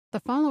The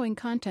following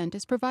content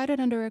is provided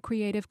under a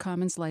Creative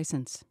Commons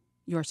license.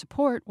 Your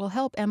support will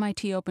help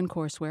MIT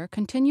OpenCourseware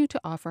continue to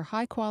offer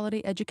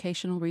high-quality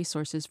educational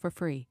resources for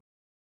free.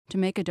 To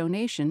make a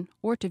donation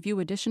or to view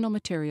additional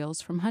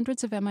materials from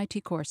hundreds of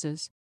MIT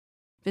courses,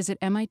 visit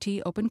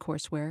MIT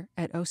OpenCourseware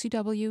at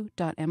ocw.mit.edu.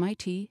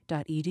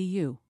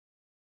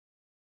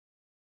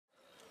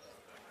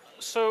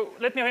 So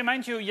let me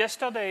remind you,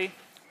 yesterday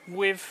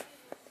we've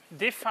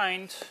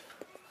defined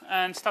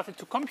and started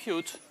to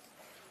compute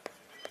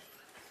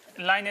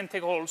line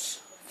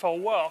integrals for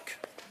work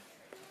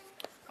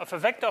of a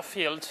vector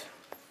field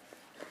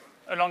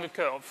along a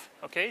curve.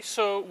 Okay,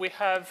 so we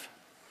have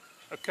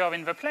a curve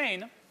in the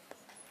plane,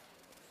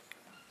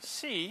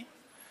 C.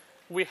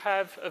 We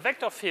have a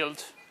vector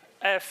field,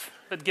 F,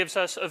 that gives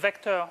us a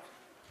vector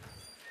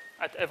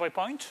at every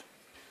point.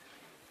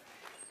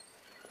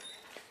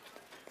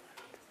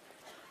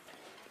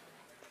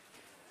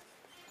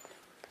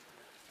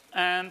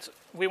 And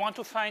we want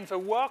to find the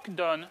work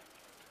done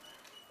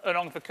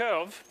along the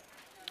curve.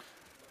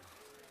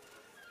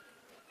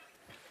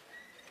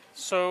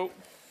 So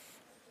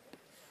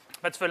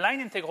that's the line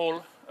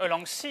integral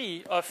along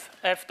C of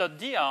f dot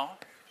dr,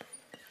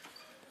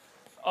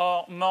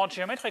 or more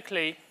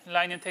geometrically,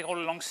 line integral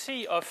along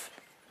C of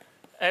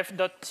f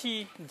dot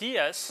t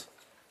ds,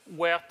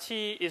 where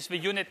t is the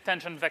unit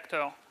tangent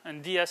vector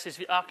and ds is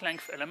the arc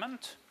length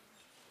element.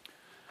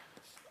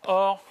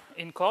 Or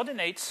in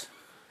coordinates,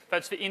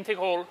 that's the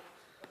integral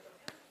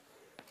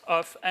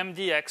of m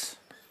dx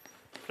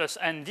plus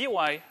n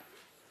dy,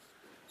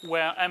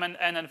 where m and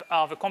n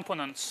are the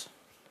components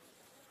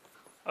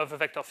of a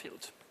vector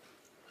field.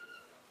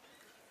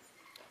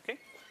 Okay?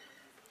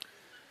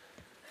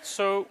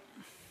 So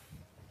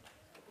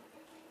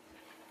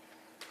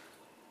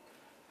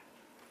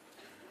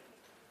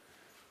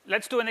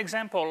let's do an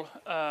example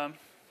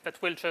that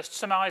will just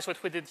summarize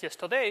what we did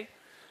yesterday,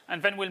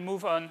 and then we'll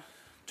move on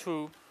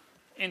to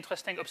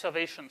interesting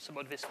observations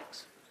about these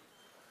things.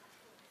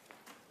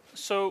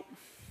 So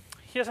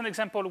here's an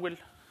example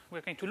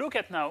we're going to look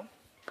at now.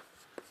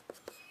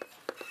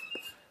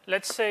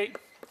 Let's say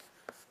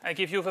I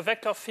give you the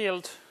vector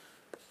field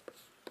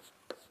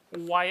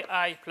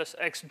yi plus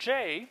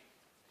xj.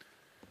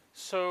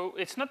 So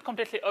it's not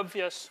completely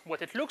obvious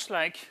what it looks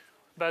like,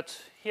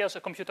 but here's a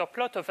computer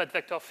plot of that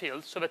vector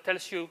field. So that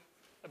tells you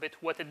a bit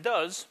what it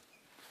does.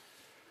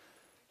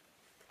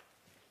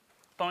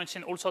 Points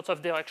in all sorts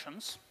of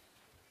directions.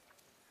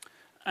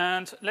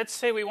 And let's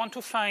say we want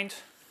to find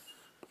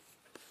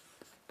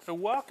the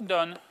work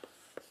done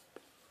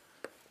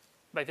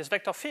by this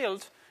vector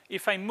field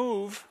if I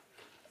move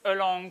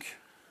along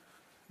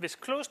this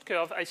closed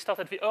curve. I start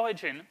at the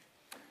origin,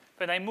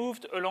 then I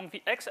moved along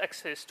the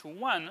x-axis to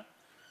 1,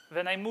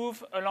 then I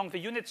move along the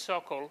unit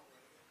circle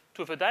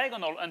to the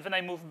diagonal, and then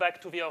I move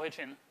back to the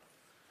origin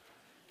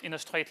in a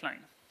straight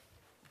line.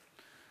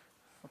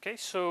 Okay,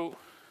 so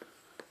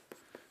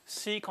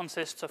C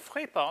consists of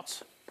 3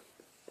 parts.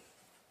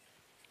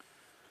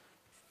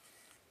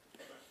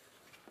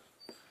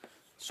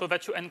 So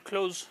that you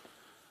enclose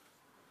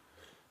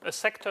a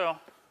sector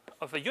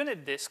of a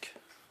unit disk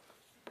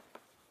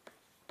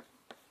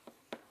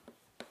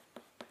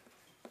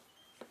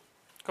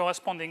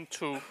corresponding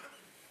to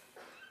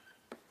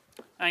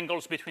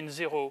angles between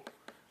 0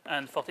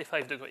 and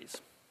 45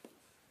 degrees.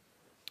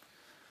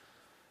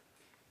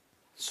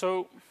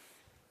 So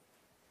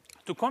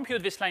to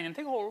compute this line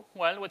integral,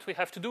 well, what we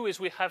have to do is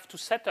we have to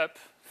set up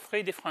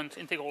 3 different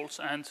integrals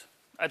and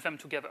add them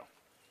together.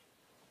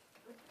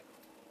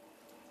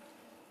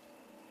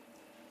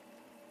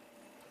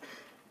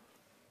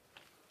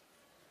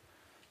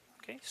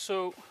 Okay,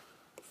 so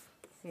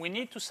we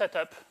need to set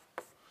up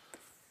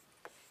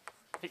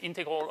the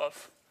integral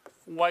of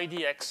y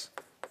dx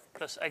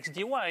plus x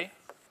dy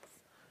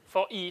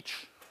for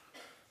each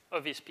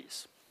of these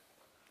pieces.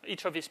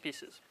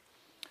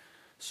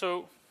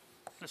 So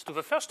let's do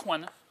the first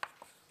one.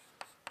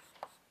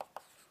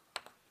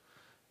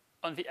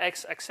 On the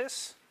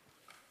x-axis,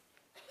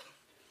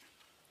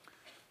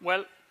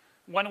 well,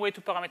 one way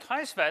to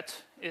parameterize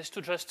that is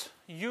to just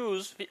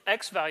use the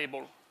x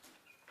variable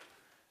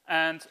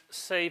and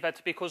say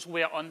that because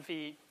we are on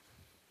the,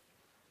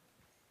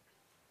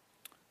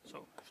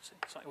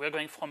 sorry, we're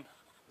going from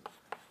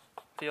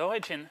the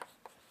origin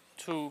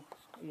to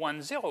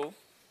 1, 0.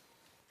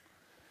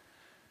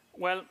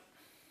 Well,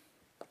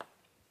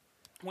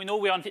 we know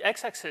we're on the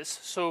x-axis,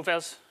 so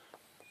there's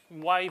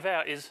y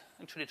there is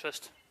actually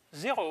just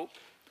 0,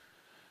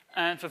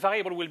 and the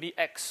variable will be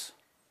x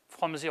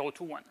from 0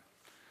 to 1.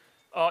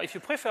 Or if you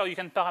prefer, you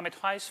can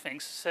parameterize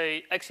things,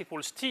 say x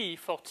equals t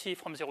for t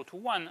from 0 to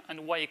 1,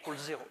 and y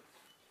equals 0.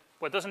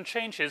 What doesn't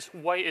change is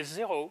y is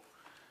 0,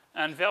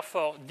 and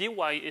therefore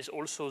dy is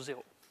also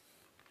 0.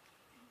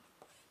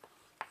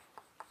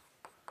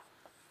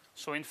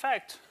 So in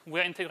fact,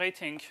 we're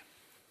integrating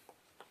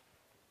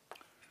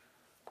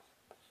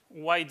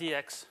y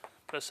dx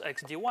plus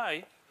x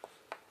dy,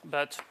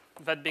 but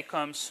that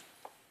becomes,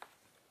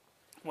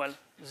 well,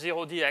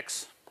 0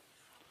 dx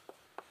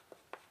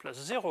plus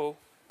 0,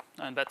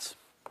 and that's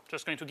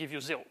just going to give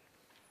you 0.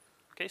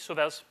 Okay, so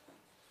there's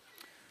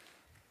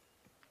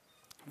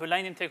the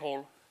line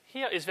integral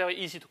here is very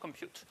easy to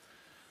compute.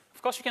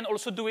 Of course, you can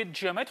also do it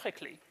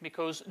geometrically,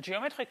 because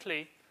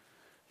geometrically,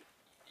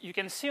 you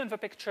can see on the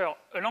picture,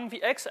 along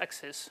the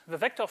x-axis, the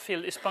vector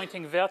field is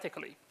pointing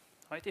vertically.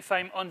 Right? If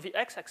I'm on the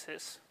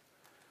x-axis,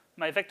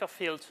 my vector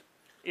field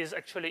is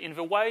actually in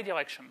the y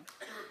direction.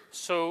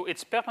 So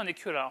it's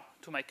perpendicular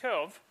to my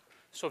curve,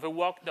 so the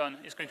work done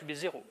is going to be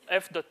 0.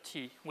 F dot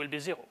t will be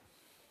 0.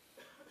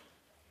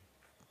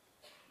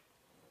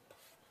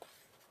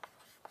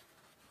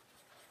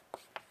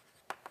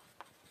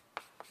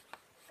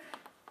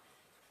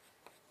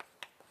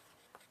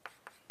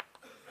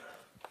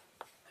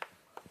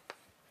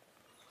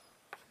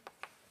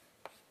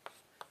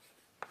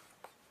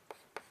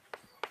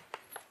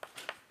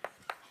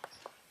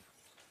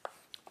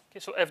 Okay,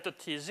 so f dot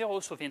t is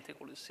 0, so the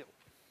integral is 0.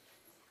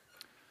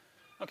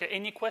 Okay,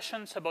 any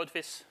questions about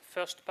this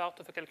first part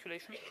of the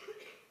calculation?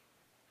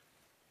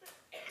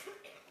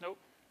 No?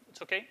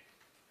 It's okay?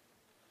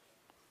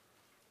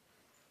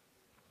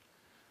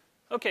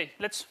 Okay,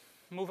 let's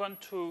move on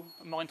to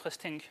a more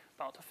interesting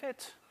part of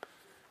it.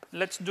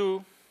 Let's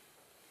do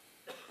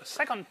the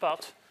second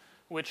part,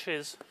 which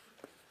is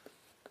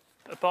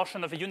a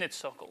portion of a unit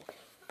circle.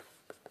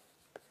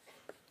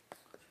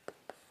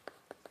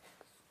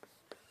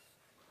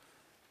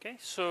 Okay,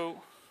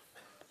 so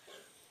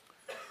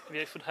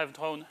maybe I should have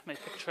drawn my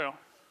picture.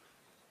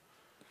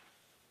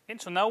 Okay,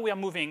 so now we are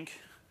moving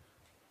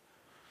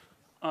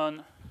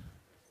on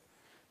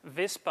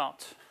this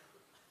part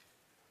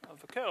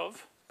of the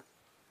curve.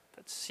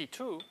 That's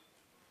C2.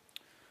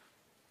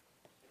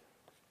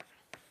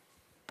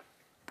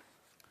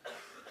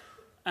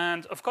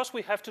 And of course,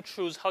 we have to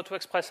choose how to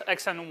express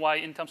x and y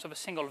in terms of a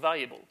single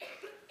variable.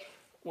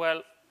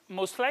 Well,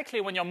 most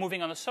likely, when you're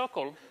moving on a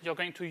circle, you're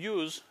going to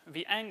use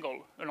the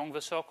angle along the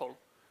circle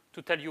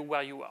to tell you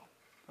where you are.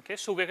 Okay,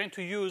 so we're going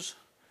to use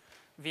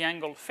the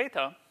angle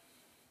theta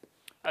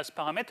as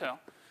parameter,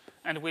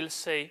 and we'll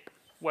say,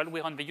 well,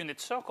 we're on the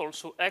unit circle,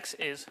 so x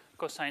is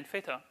cosine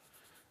theta,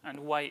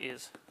 and y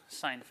is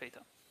sine theta.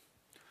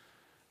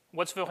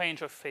 What's the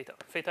range of theta?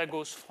 Theta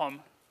goes from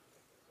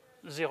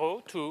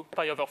 0 to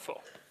pi over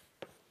 4.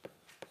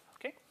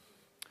 Okay?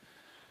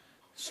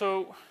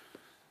 So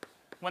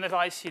whenever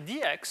I see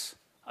dx,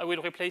 I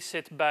will replace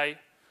it by,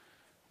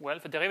 well,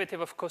 the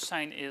derivative of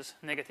cosine is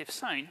negative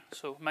sine,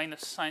 so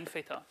minus sine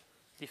theta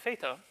d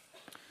theta.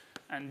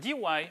 And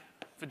dy,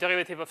 the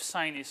derivative of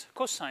sine is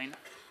cosine,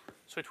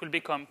 so it will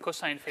become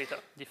cosine theta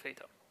d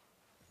theta.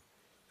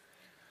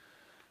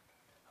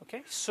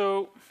 Okay,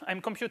 so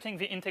I'm computing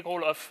the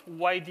integral of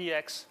y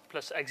dx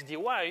plus x dy.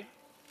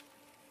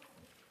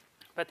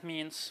 That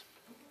means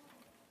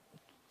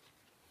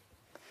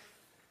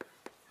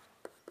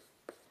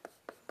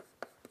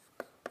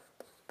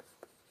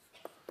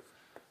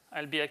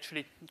I'll be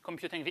actually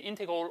computing the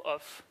integral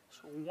of,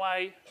 so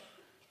y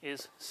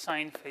is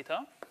sine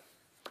theta,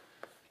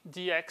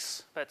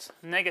 dx, that's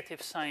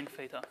negative sine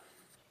theta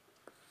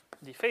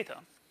d theta,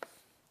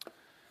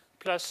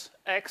 plus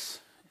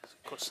x is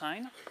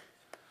cosine,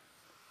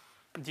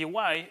 dy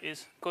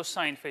is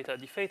cosine theta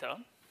d theta,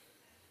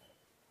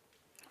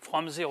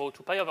 from 0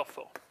 to pi over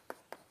 4.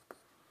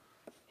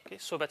 Okay,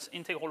 so that's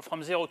integral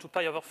from 0 to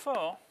pi over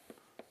 4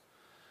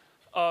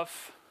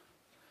 of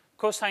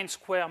cosine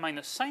square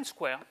minus sine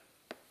square.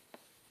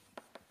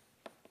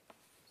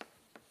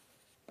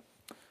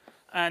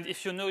 And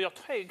if you know your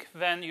trig,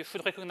 then you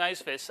should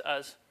recognize this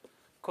as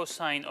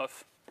cosine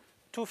of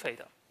 2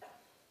 theta.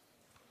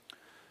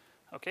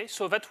 Okay,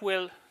 so that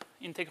will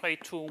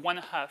integrate to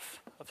 1/2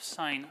 of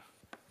sine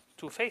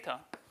 2 theta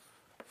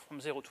from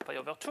 0 to pi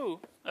over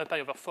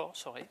 4,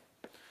 sorry.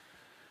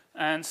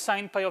 And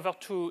sine pi over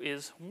 2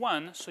 is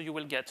 1, so you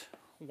will get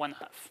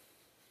 1/2.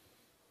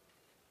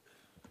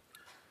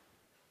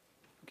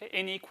 Okay,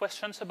 any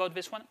questions about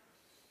this one?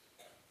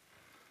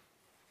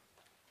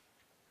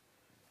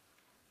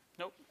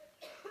 No?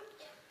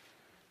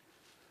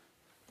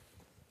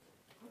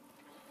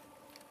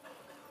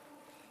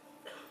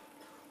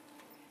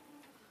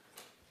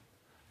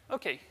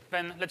 Okay,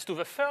 then let's do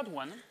the third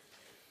one.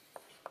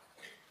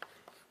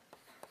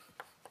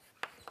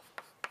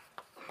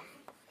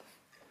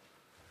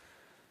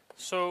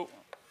 So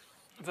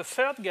the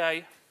third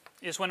guy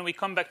is when we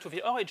come back to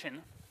the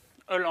origin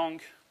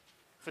along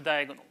the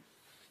diagonal.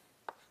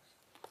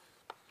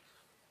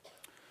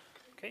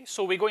 Okay,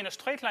 so we go in a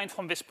straight line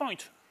from this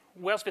point.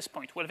 Where's this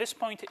point? Well, this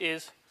point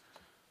is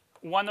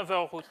 1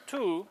 over root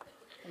 2,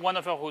 1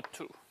 over root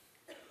 2.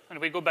 And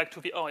we go back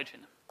to the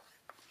origin.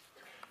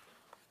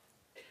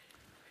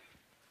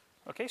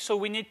 Okay, so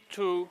we need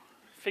to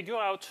figure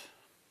out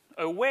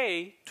a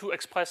way to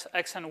express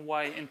x and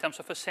y in terms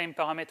of the same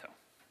parameter.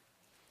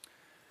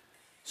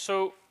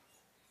 So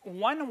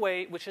one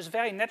way, which is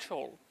very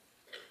natural,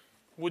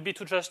 would be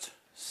to just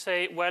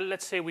say, well,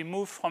 let's say we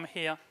move from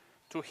here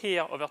to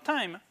here over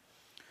time.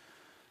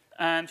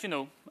 And, you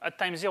know, at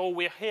time 0,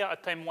 we're here.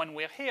 At time 1,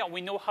 we're here.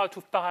 We know how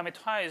to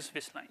parameterize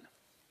this line.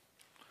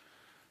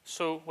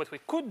 So what we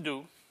could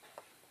do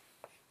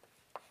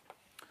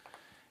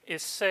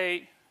is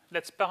say,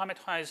 let's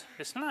parameterize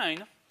this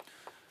line.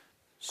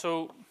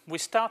 So we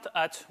start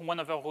at 1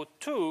 over root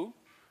 2,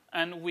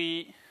 and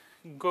we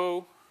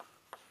go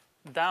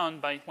down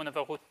by 1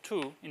 over root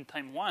 2 in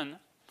time 1,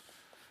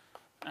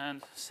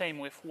 and same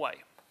with y.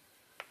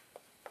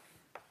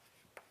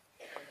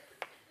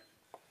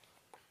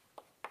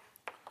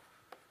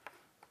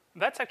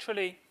 That's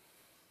actually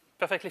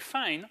perfectly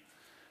fine,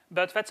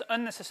 but that's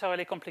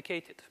unnecessarily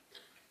complicated.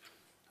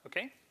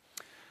 Okay?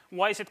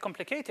 Why is it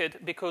complicated?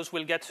 Because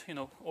we'll get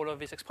all of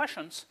these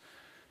expressions.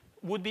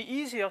 Would be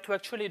easier to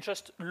actually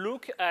just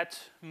look at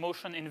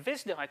motion in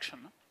this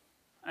direction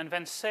and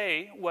then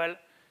say, well,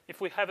 if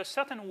we have a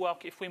certain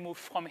work, if we move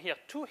from here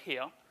to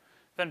here,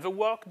 then the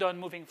work done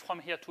moving from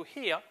here to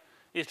here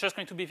is just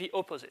going to be the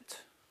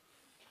opposite.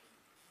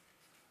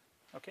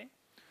 Okay?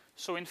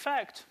 So in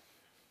fact,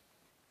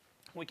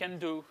 we can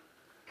do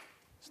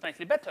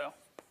slightly better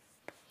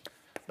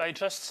by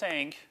just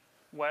saying,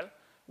 well,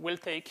 we'll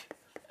take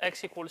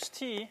x equals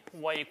t,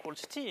 y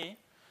equals t,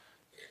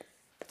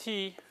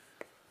 t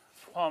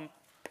from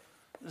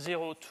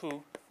 0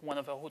 to 1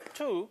 over root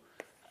 2,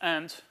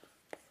 and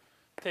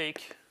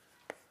take,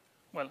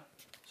 well,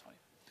 sorry.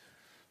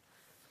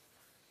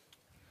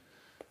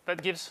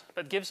 That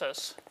gives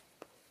us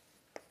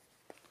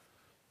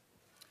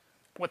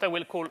what I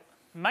will call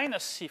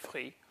minus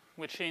C3,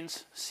 which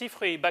means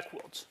C3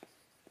 backwards.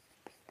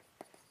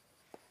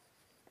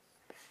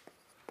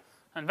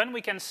 And then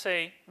we can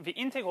say the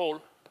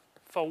integral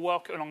for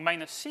work along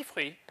minus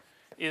C3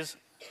 is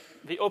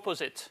the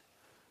opposite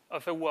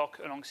of the work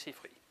along C3.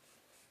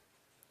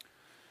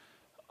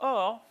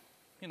 Or,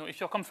 if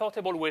you're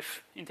comfortable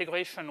with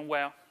integration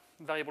where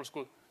variables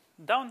go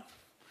down,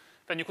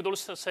 then you could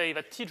also say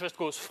that t just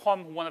goes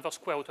from 1 over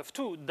square root of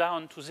 2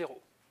 down to 0.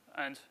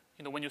 And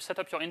when you set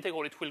up your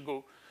integral, it will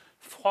go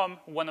from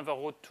 1 over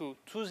root 2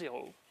 to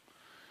 0.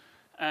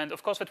 And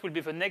of course, that will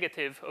be the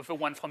negative of the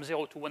 1 from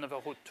 0 to 1 over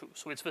root 2.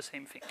 So it's the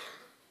same thing.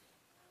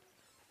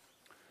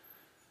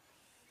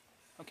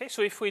 Okay,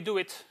 so if we do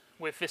it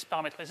with this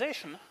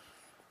parameterization,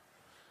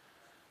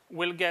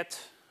 we'll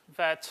get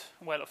that,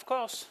 well, of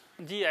course,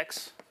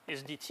 dx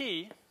is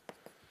dt,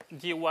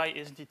 dy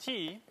is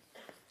dt.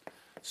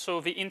 So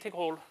the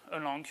integral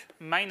along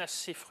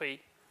minus C3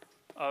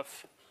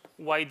 of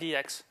y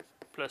dx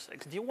plus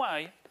x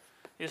dy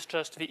is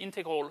just the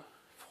integral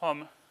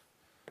from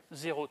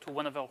 0 to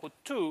 1 over root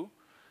 2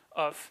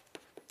 of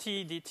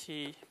t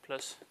dt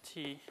plus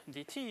t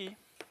dt.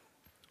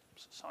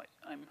 Sorry,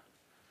 I'm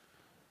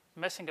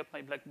messing up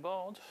my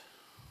blackboard.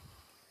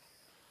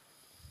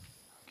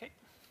 Okay.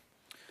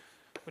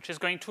 Which is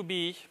going to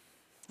be,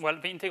 well,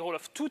 the integral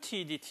of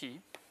 2t dt,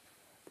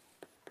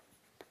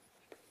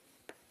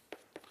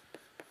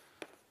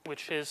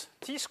 which is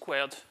t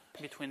squared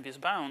between these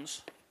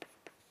bounds,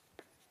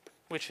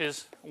 which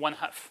is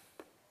 1/2.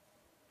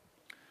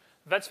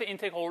 That's the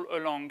integral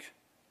along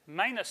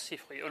minus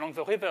C3, along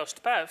the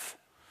reversed path.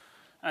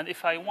 And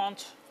if I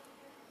want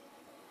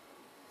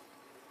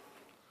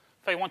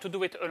to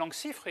do it along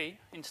C3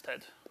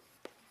 instead,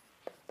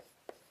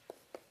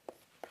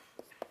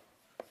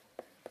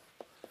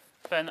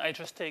 then I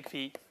just take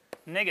the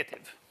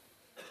negative.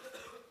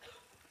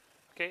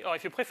 Okay? Or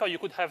if you prefer, you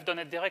could have done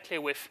it directly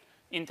with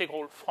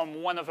integral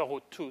from 1 over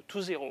root 2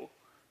 to 0,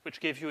 which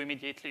gave you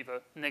immediately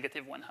the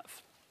negative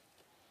 1/2.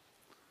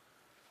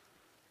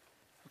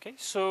 Okay,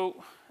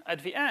 so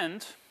at the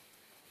end,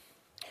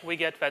 we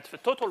get that the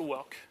total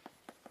work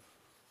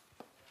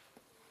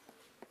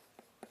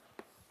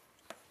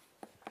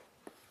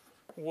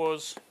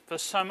was the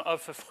sum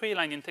of the 3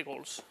 line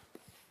integrals.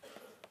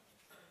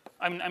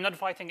 I'm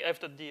not writing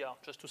f.dr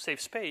just to save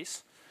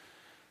space.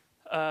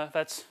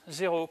 That's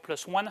 0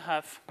 plus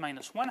 1/2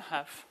 minus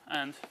 1/2,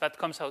 and that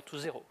comes out to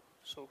 0.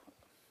 So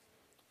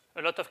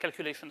a lot of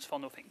calculations for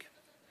nothing.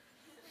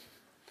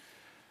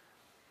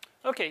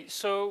 Okay,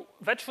 so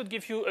that should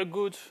give you a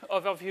good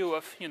overview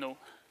of,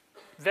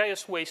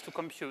 various ways to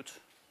compute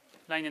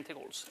line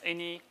integrals.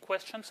 Any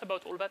questions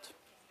about all that?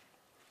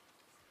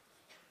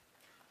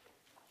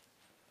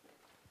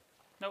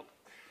 No?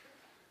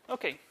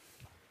 Okay.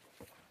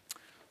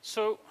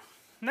 So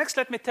next,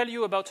 let me tell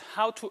you about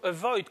how to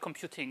avoid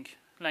computing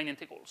line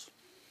integrals.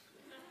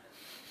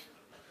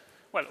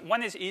 Well,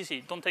 one is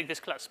easy. Don't take this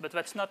class, but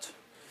that's not.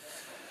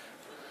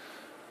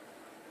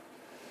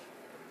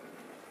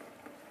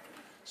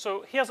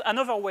 So here's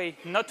another way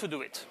not to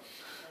do it.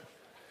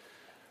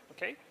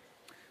 Okay?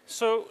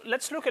 So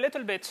let's look a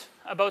little bit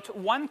about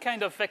one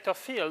kind of vector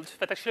field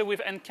that actually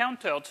we've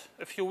encountered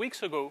a few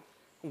weeks ago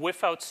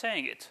without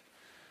saying it.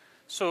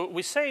 So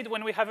we said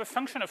when we have a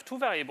function of 2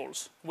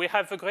 variables, we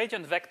have a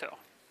gradient vector.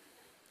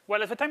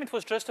 Well, at the time it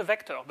was just a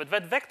vector, but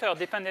that vector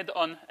depended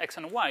on x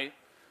and y.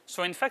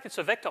 So in fact, it's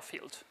a vector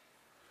field.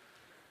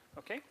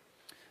 Okay?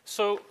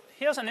 So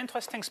here's an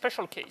interesting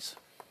special case.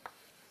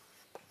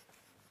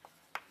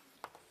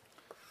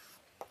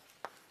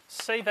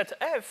 Say that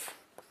f,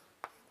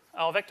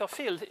 our vector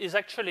field, is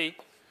actually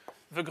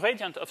the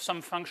gradient of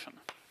some function.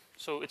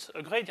 So it's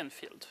a gradient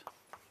field.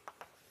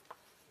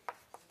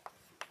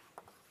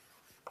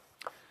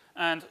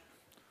 And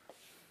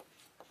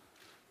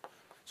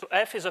So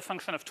f is a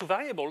function of two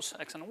variables,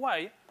 x and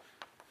y,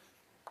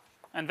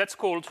 and that's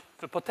called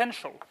the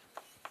potential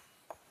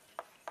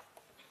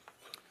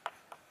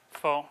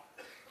for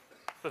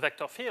the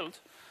vector field.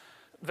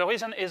 The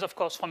reason is, of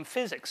course, from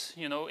physics.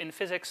 You know, in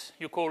physics,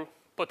 you call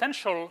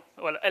potential,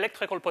 well,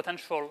 electrical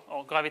potential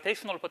or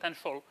gravitational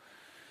potential,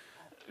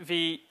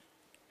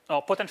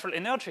 or potential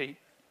energy,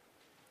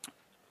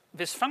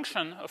 this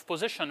function of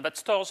position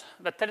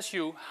that tells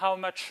you how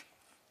much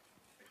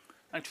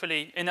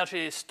actually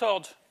energy is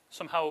stored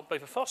somehow by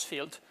the force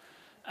field,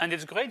 and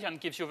its gradient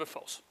gives you the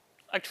force.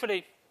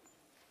 Actually,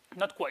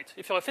 not quite.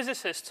 If you're a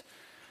physicist,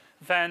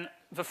 then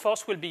the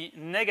force will be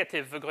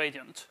negative the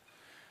gradient.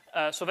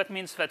 So that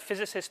means that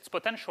physicists'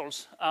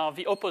 potentials are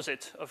the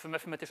opposite of the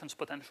mathematician's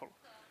potential.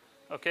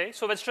 Okay,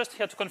 so that's just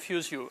here to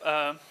confuse you.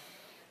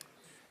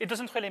 It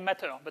doesn't really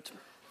matter, but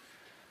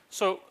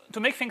so to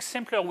make things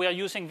simpler, we are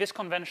using this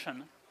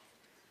convention,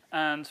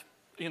 and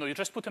you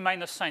just put a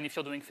minus sign if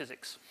you're doing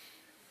physics.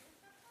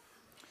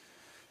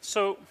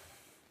 So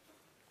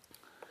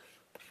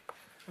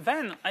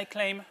then I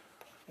claim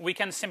we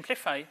can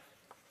simplify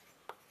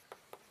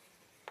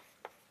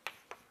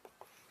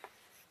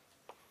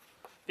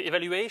the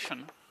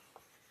evaluation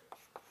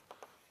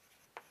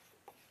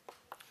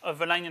of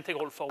the line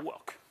integral for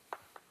work.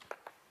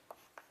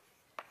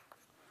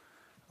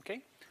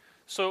 Okay?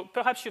 So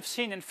perhaps you've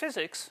seen in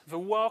physics the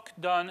work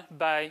done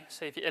by,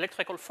 say, the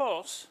electrical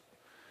force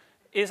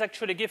is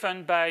actually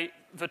given by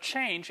the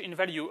change in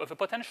value of a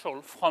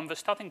potential from the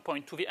starting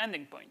point to the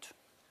ending point.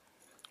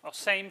 Or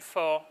same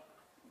for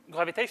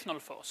gravitational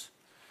force.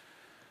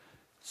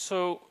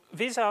 So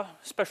these are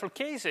special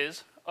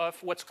cases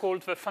of what's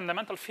called the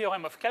fundamental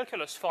theorem of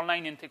calculus for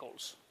line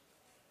integrals.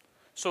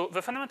 So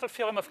the fundamental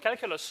theorem of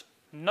calculus,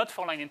 not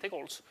for line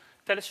integrals,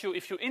 tells you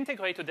if you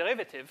integrate a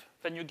derivative,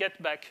 then you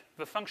get back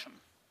the function.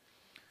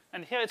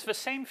 And here it's the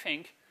same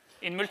thing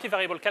in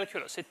multivariable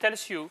calculus. It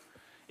tells you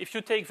if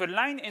you take the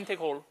line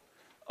integral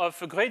of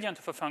the gradient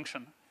of a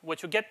function,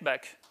 what you get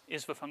back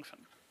is the function.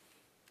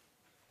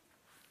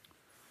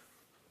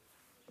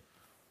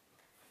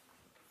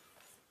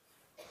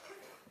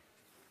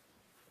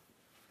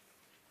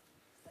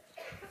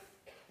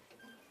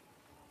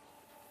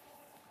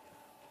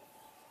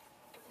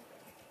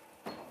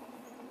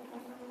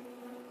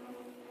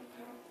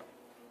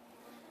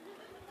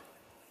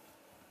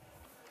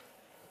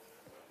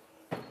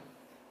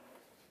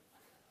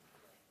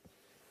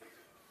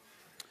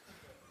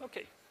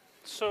 Okay,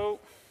 so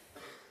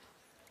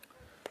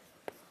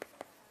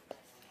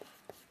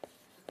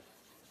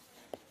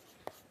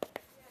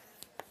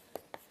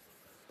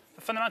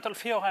the fundamental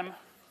theorem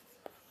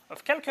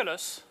of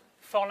calculus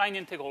for line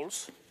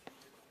integrals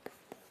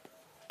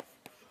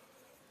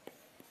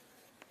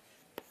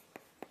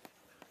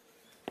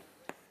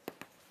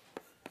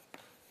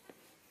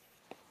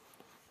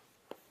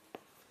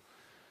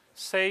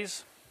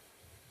says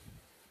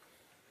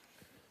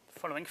the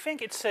following thing.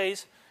 It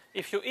says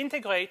if you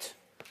integrate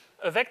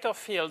a vector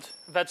field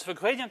that's the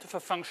gradient of a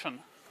function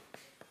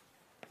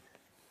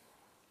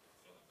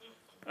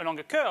along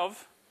a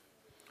curve,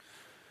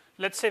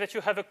 let's say that you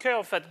have a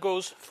curve that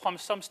goes from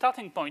some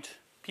starting point,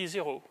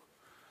 P0,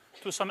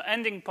 to some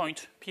ending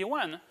point,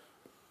 P1,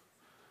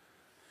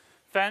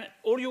 then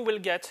all you will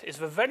get is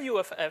the value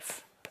of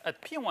f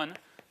at P1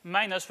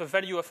 minus the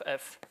value of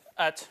f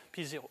at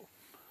P0.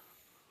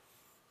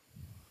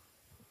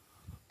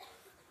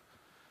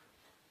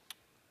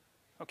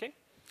 Okay?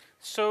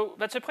 So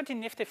that's a pretty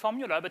nifty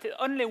formula, but it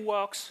only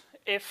works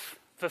if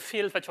the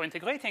field that you're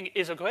integrating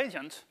is a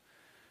gradient.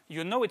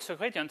 You know it's a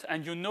gradient,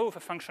 and you know the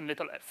function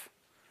little f.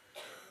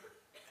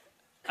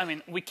 I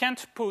mean, we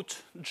can't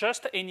put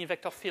just any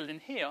vector field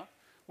in here.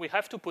 We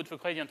have to put the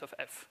gradient of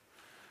f.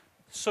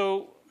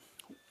 So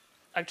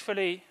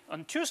actually,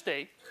 on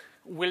Tuesday,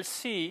 we'll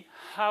see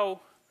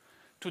how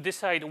to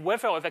decide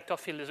whether a vector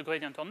field is a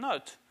gradient or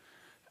not,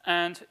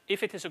 and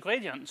if it is a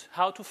gradient,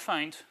 how to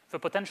find the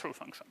potential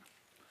function.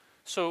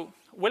 So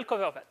we'll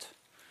cover that.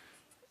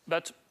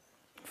 But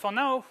for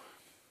now,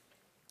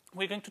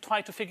 we're going to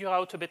try to figure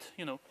out a bit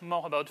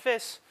more about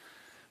this,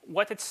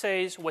 what it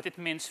says, what it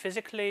means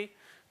physically,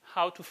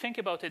 how to think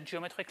about it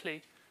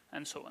geometrically,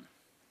 and so on.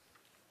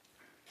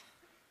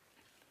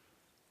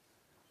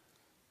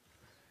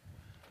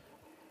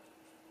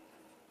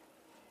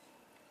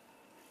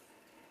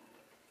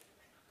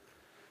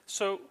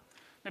 So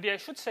maybe I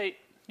should say,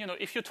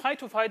 if you try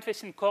to write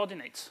this in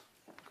coordinates,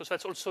 because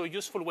that's also a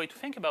useful way to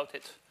think about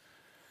it,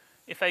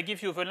 if I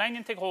give you the line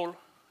integral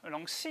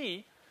along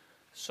C,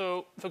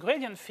 so the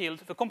gradient field,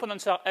 the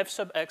components are f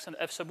sub x and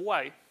f sub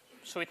y.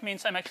 So it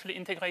means I'm actually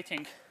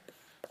integrating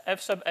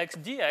f sub x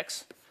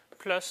dx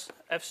plus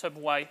f sub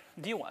y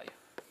dy.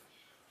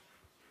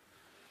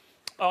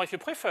 Or if you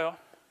prefer,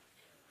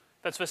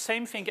 that's the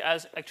same thing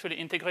as actually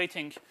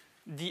integrating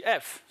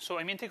df. So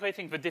I'm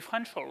integrating the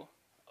differential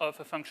of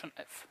a function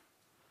f.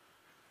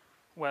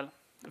 Well,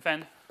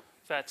 then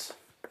that's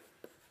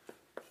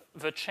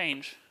the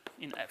change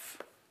in f.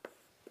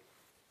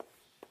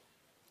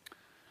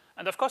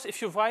 And of course,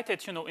 if you write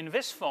it in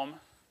this form,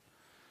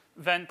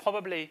 then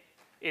probably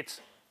it's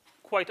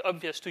quite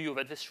obvious to you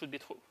that this should be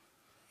true.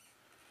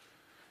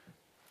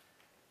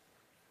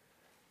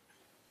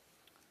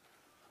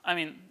 I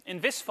mean, in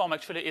this form,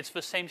 actually, it's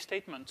the same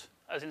statement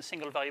as in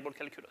single variable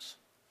calculus.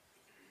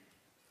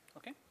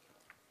 Okay?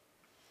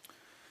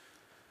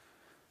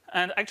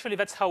 And actually,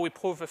 that's how we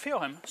prove the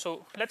theorem.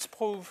 So let's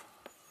prove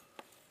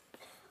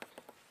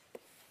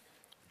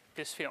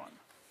this theorem.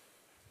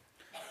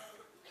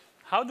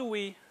 How do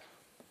we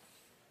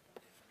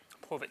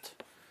prove it?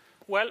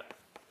 Well,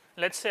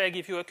 let's say I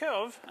give you a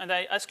curve, and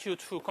I ask you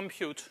to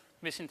compute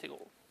this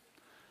integral.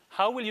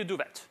 How will you do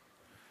that?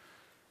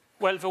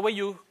 Well, the way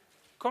you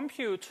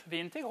compute the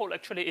integral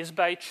actually is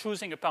by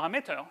choosing a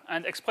parameter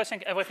and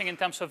expressing everything in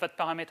terms of that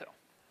parameter.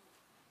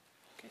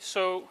 Okay,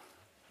 so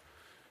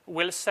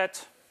we'll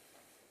set,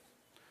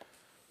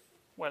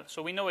 well,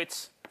 so we know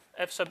it's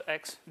f sub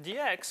x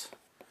dx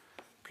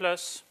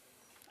plus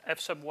f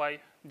sub y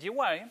dy.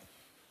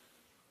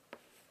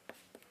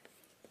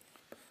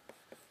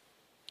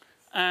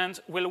 And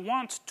we'll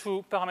want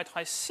to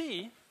parameterize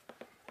c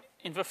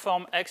in the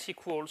form x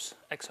equals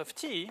x of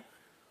t,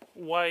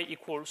 y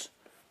equals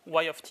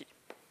y of t.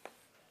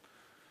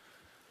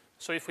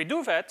 So if we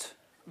do that,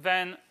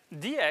 then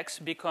dx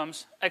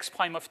becomes x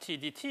prime of t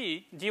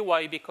dt,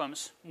 dy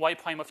becomes y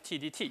prime of t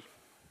dt.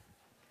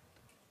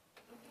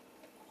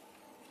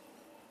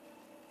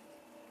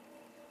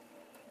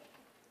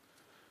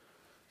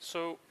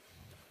 So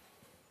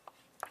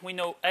we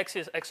know x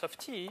is x of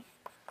t.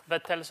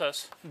 That tells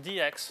us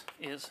dx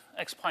is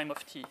x prime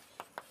of t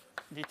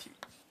dt.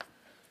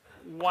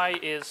 Y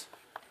is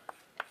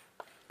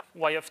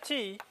y of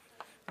t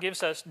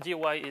gives us dy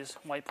is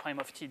y prime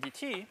of t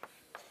dt.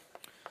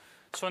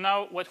 So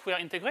now what we are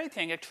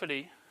integrating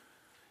actually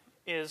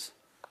is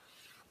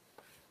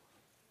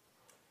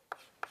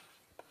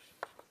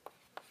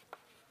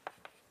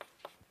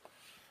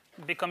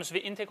becomes the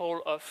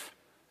integral of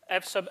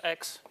f sub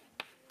x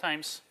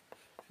times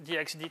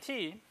dx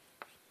dt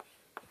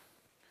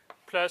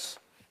plus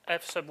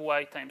f sub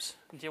y times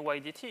dy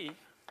dt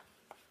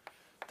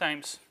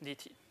times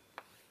dt.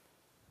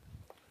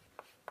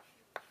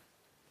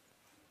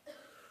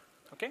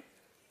 Okay?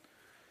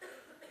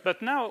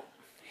 But now,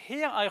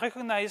 here I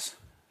recognize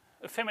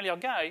a familiar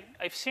guy.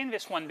 I've seen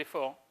this one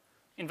before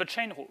in the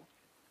chain rule.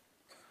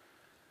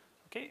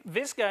 Okay?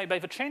 This guy, by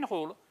the chain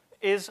rule,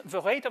 is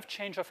the rate of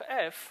change of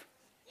f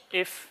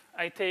if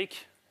I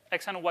take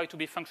x and y to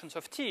be functions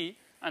of t,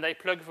 and I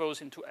plug those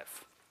into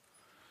f.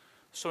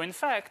 So in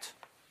fact,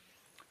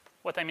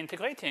 what I'm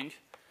integrating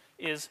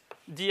is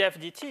df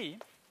dt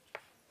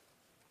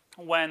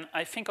when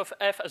I think of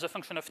f as a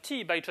function of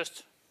t by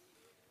just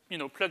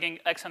plugging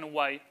x and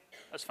y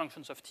as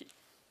functions of t.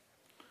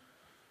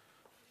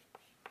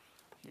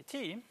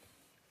 Dt.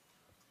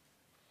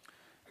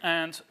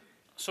 And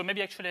so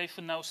maybe actually I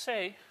should now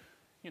say,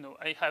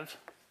 I have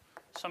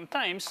some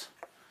times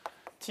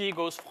t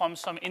goes from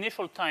some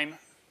initial time,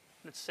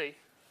 let's say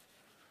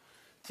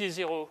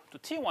t0 to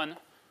t1,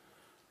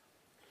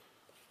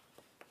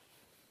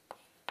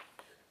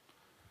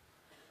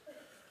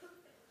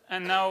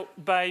 and now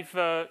by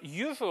the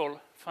usual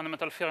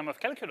fundamental theorem of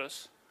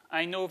calculus,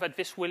 I know that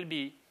this will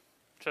be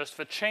just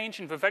the change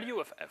in the value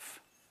of f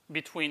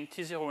between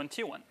t0 and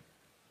t1.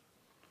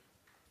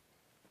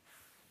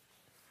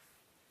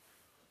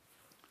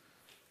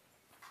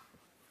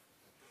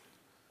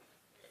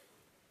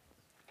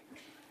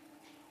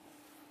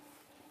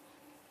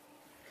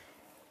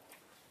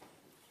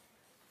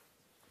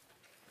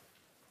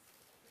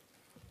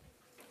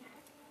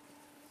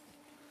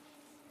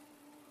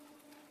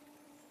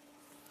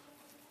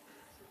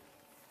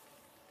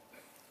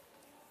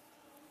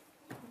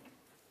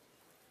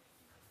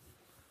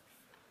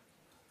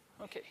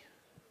 Okay.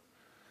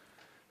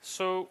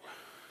 So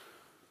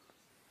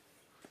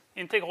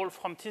integral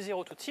from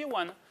t0 to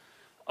t1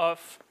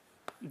 of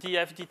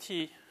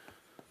df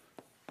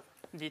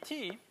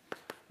dt,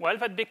 well,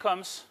 that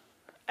becomes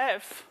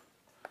f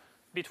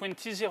between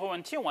t0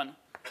 and t1.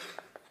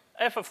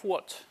 F of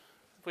what?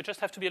 We just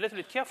have to be a little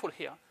bit careful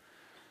here.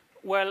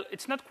 Well,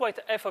 it's not quite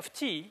f of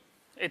t.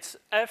 It's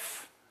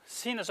f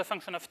seen as a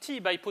function of t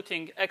by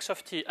putting x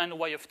of t and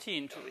y of t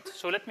into it.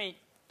 So let me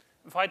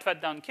write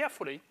that down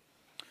carefully.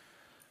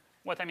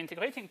 What I'm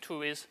integrating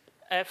to is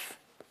f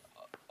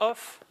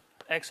of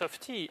x of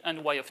t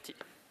and y of t.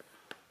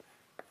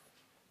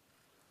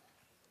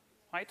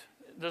 Right?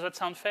 Does that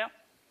sound fair?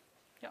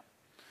 Yeah.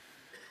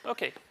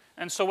 Okay.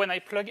 And so when I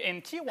plug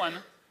in t1,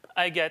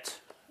 I get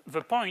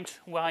the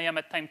point where I am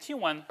at time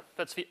t1.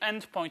 That's the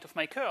end point of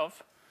my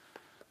curve.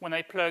 When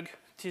I plug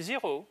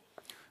t0,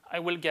 I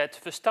will get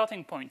the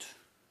starting point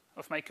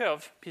of my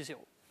curve, p0.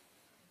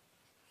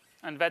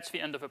 And that's the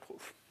end of the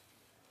proof.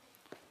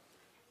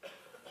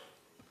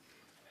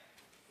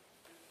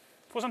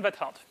 It wasn't that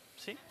hard,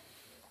 see?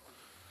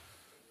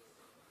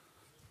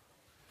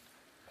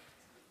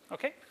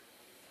 Okay?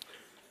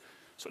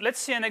 So let's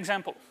see an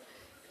example.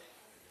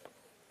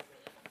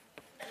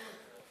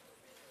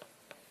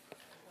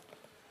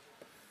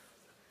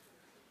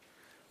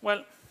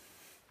 Well,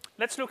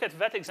 let's look at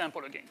that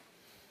example again.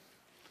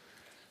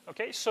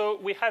 Okay, so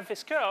we have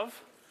this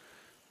curve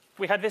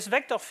we had this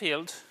vector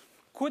field.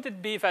 Could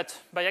it be that,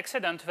 by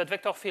accident, that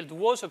vector field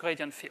was a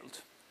gradient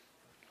field?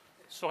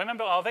 So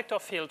remember, our vector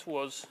field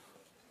was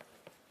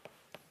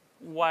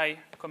y,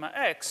 comma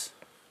x.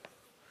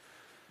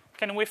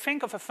 Can we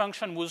think of a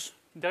function whose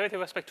derivative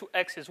with respect to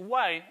x is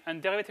y,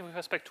 and derivative with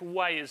respect to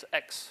y is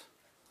x?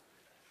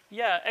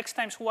 Yeah, x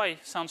times y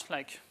sounds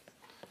like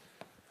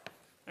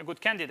a good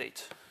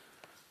candidate,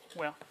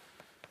 where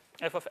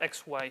f of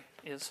xy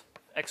is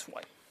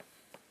xy.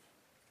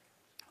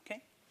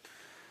 Okay?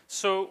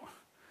 So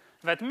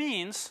that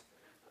means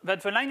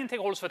that the line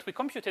integrals that we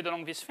computed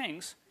along these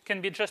things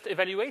can be just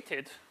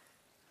evaluated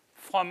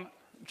from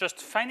just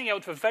finding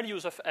out the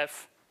values of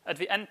f at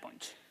the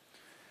endpoint.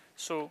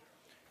 So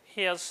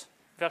here's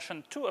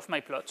version 2 of my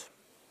plot,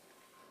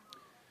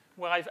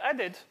 where I've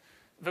added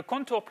the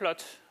contour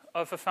plot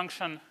of a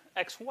function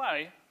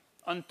xy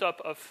on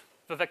top of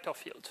the vector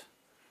field.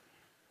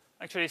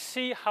 Actually,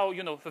 see how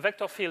the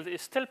vector field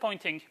is still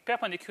pointing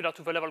perpendicular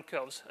to the level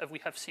curves as we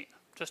have seen,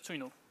 just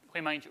to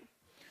remind you.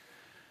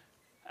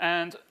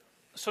 And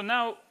so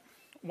now,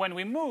 when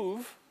we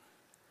move,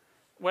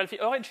 well,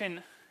 the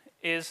origin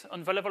is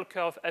on the level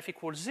curve f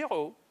equals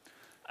 0.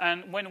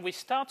 And when we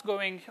start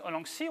going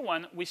along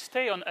C1, we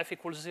stay on f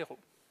equals 0.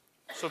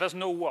 So there's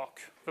no work.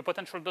 The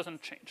potential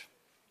doesn't change.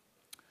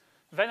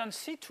 Then on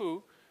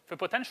C2, the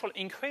potential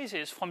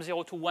increases from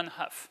 0 to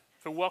 1/2.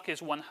 The work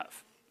is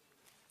 1/2.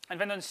 And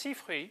then on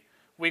C3,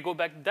 we go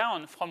back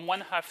down from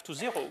 1/2 to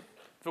 0.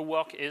 The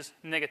work is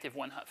negative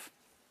 1/2.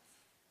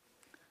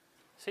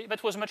 See,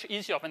 that was much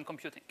easier than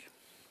computing.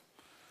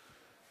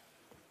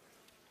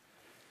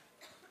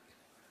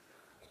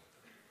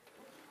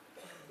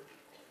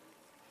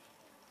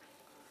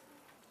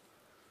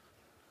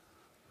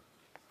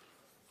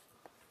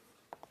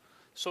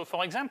 So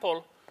for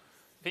example,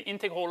 the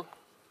integral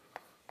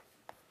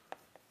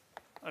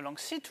along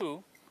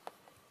C2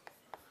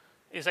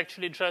 is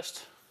actually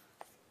just,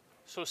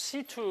 so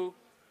C2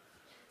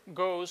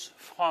 goes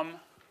from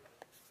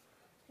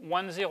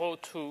 1, 0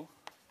 to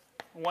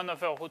 1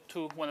 over root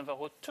 2, 1 over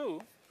root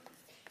 2.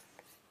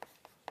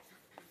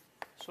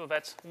 So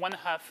that's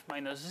 1/2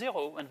 minus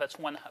 0, and that's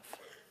 1/2.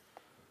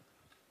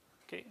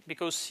 Okay,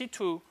 because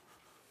C2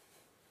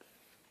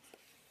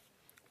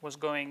 was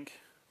going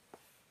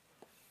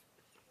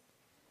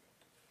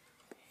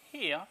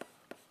here,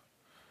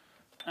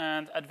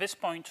 and at this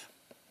point,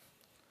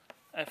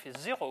 f is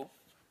 0.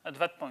 At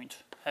that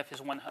point, f is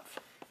 1/2.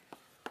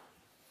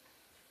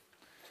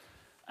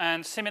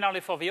 And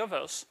similarly for the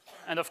others.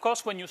 And of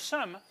course, when you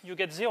sum, you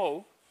get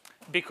 0,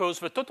 because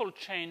the total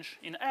change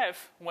in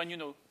f, when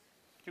you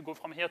go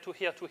from here to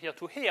here to here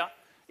to here,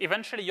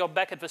 eventually you're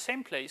back at the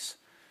same place,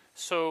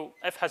 so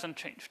f hasn't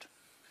changed.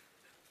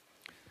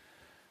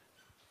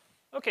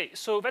 Okay,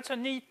 so that's a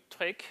neat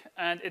trick,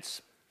 and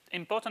it's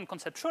important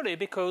conceptually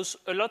because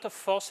a lot of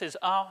forces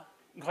are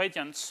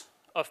gradients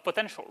of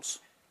potentials.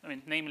 I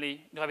mean,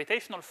 namely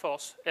gravitational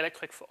force,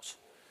 electric force.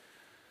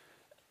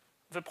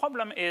 The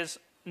problem is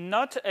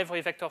not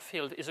every vector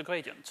field is a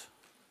gradient.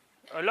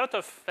 A lot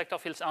of vector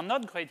fields are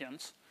not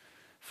gradients.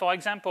 For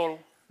example,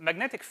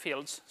 magnetic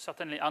fields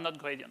certainly are not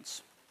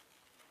gradients.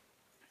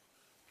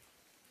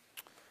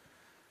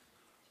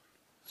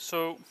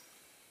 So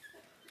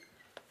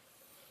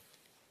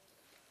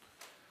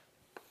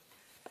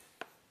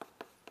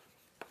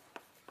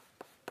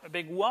a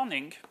big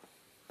warning.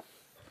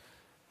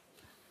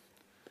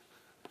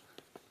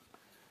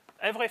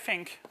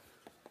 Everything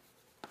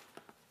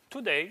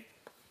today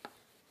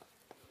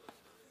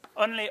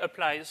only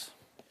applies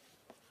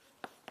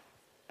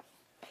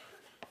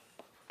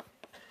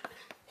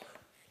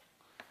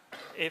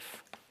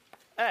if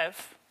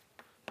f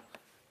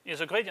is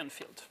a gradient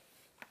field.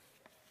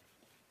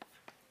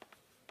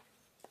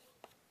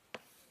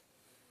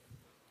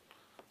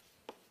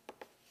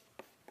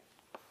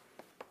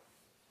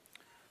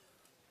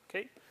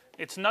 Okay?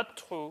 It's not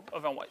true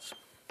otherwise.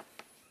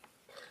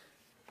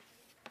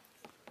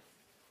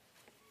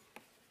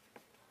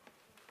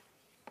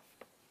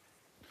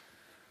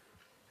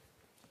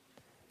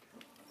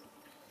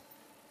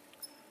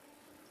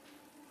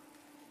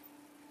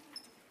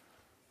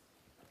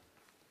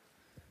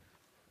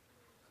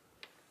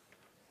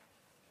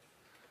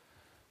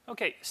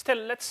 Okay, still,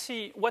 let's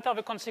see what are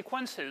the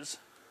consequences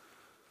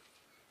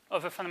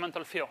of a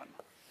fundamental theorem.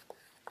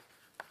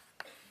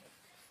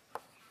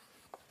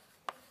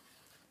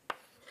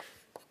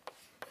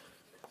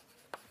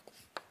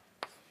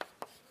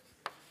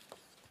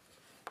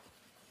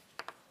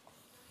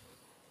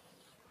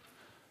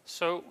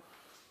 So,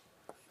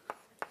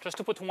 just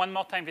to put one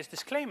more time this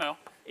disclaimer,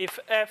 if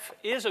f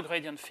is a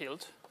gradient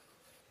field,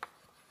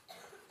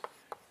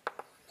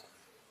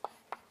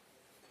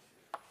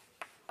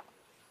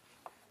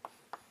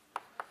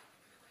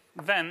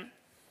 then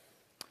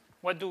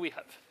what do we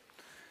have?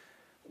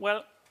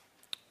 Well,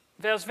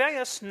 there's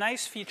various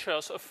nice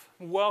features of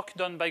work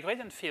done by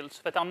gradient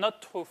fields that are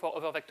not true for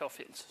other vector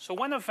fields. So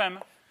one of them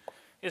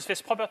is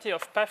this property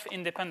of path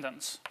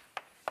independence.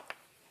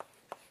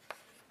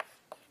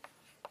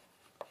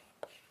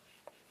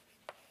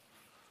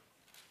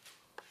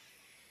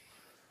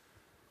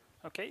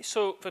 Okay,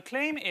 so the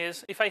claim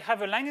is if I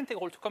have a line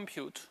integral to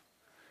compute,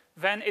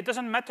 then it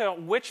doesn't matter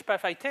which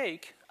path I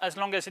take as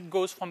long as it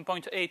goes from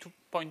point A to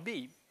point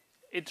B.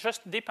 It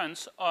just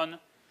depends on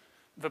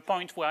the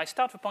point where I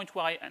start, the point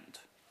where I end.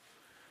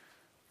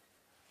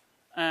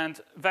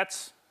 And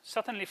that's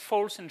certainly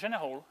false in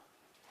general,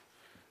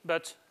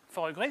 but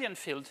for a gradient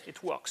field,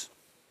 it works.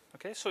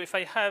 Okay, so if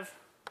I have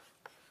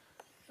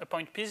a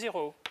point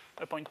P0,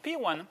 a point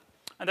P1,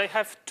 and I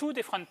have two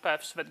different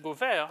paths that go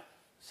there,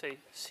 say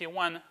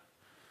C1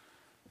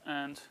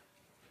 and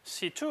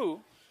C2,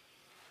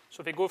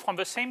 so they go from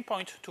the same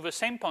point to the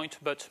same point,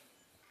 but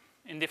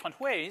in different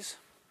ways,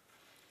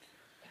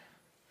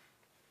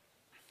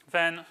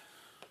 then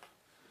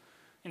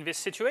in this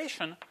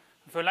situation,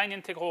 the line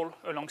integral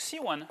along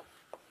C1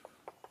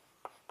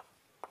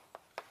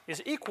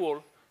 is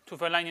equal to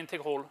the line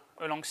integral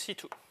along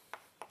C2.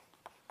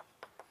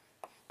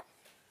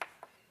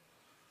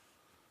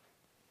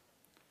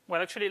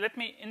 Well, actually, let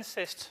me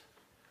insist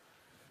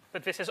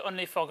that this is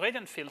only for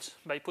gradient fields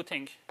by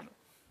putting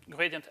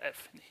gradient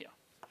f in here.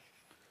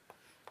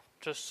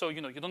 Just so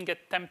you don't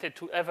get tempted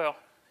to ever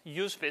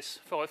use this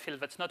for a field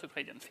that's not a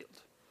gradient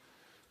field.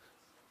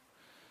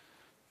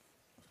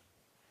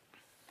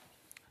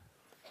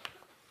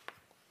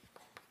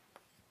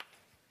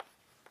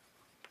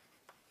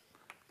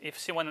 If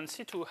C1 and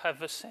C2 have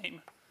the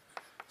same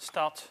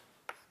start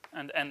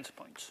and end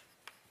points.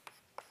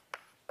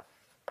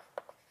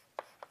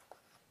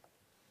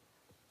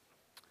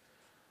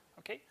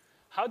 Okay,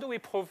 how do we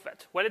prove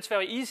that? Well, it's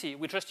very easy.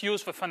 We just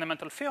use the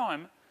fundamental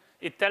theorem.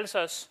 It tells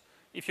us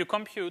if you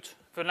compute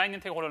the line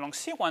integral along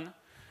C1,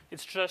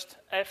 it's just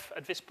f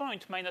at this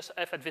point minus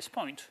f at this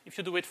point. If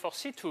you do it for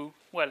C2,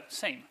 well,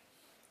 same.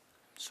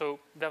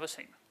 So they're the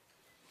same.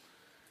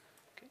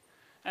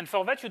 And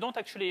for that, you don't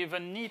actually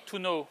even need to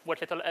know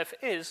what little f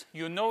is.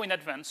 You know in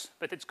advance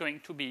that it's going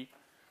to be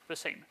the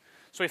same.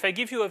 So if I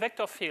give you a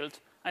vector field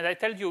and I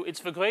tell you it's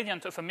the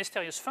gradient of a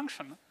mysterious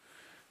function,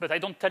 but I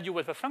don't tell you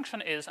what the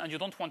function is and you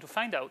don't want to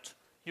find out,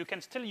 you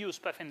can still use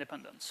path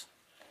independence,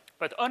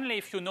 but only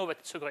if you know that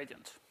it's a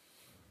gradient.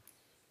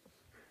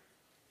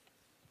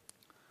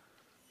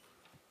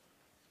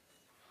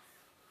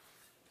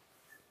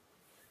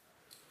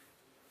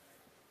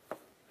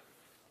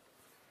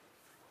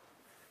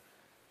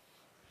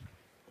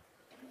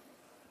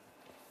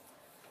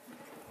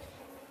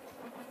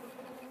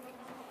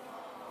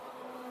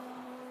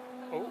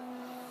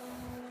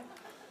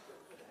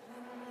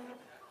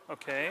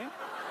 Okay.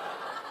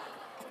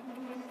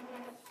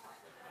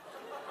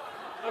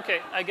 Okay,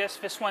 I guess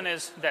this one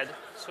is dead.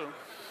 So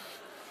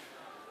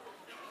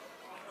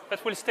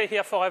that will stay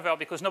here forever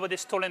because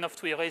nobody's tall enough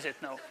to erase it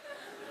now.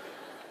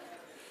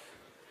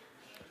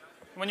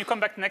 When you come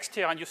back next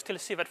year and you still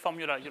see that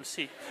formula, you'll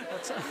see.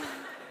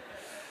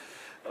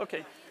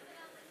 Okay.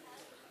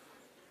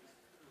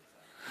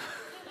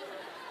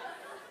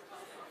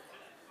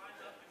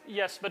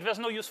 Yes, but there's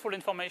no useful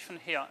information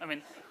here. I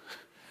mean,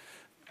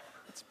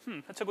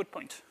 that's a good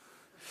point.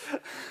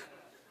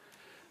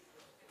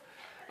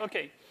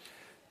 Okay,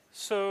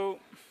 so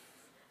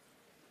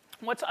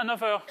what's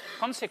another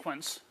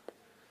consequence?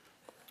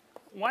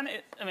 One,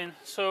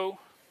 so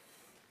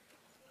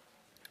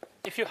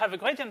if you have a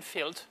gradient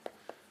field,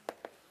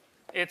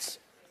 it's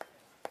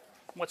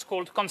what's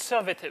called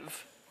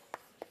conservative.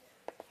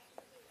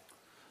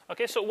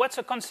 Okay, so what's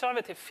a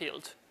conservative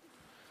field?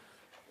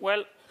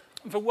 Well,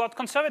 the word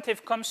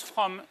conservative comes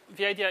from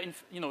the idea in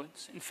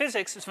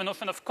physics, it's the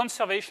notion of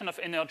conservation of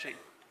energy.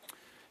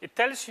 It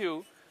tells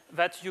you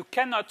that you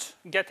cannot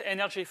get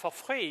energy for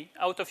free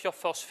out of your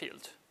force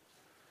field.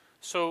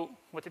 So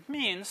what it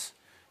means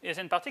is,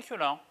 in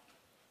particular,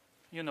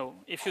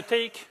 if you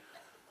take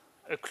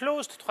a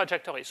closed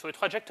trajectory, so a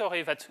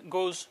trajectory that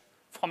goes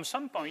from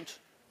some point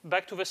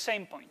back to the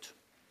same point.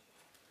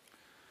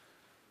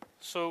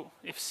 So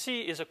if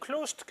C is a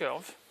closed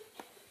curve,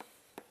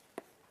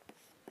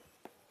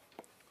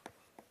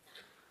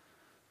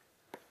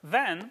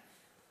 then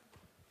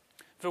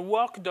the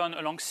work done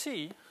along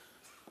C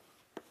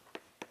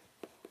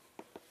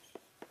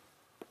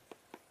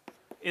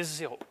is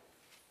 0.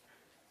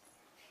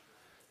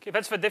 Okay,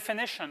 that's the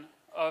definition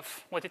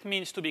of what it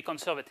means to be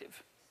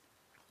conservative.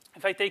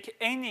 If I take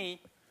any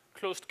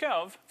closed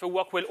curve, the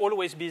work will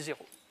always be 0.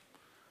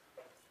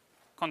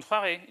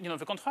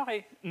 The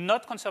contrary,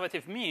 not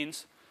conservative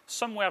means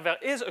somewhere there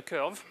is a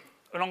curve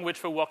along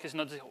which the work is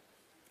not 0.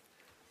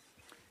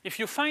 If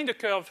you find a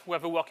curve where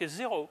the work is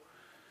 0,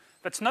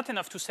 that's not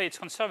enough to say it's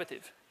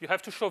conservative. You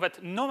have to show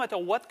that no matter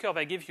what curve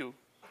I give you,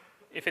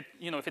 if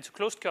it's a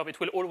closed curve, it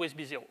will always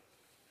be 0.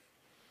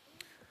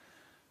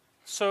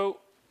 So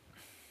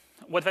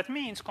what that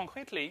means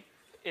concretely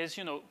is,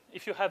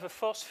 if you have a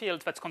force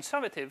field that's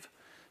conservative,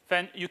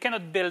 then you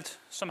cannot build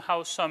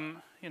somehow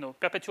some,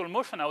 perpetual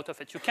motion out of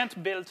it. You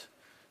can't build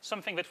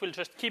something that will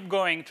just keep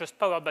going, just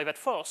powered by that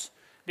force,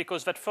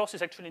 because that force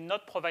is actually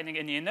not providing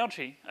any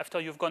energy.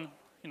 After you've gone,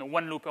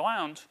 one loop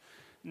around,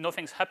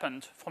 nothing's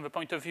happened from the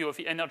point of view of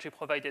the energy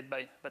provided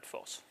by that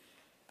force.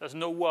 There's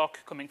no work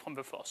coming from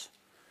the force.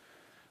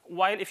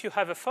 While if you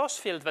have a force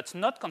field that's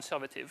not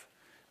conservative,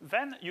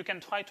 then you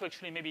can try to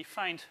actually maybe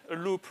find a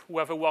loop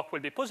where the work will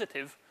be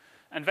positive,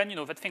 and then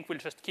that thing will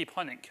just keep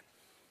running.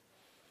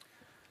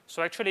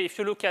 So actually, if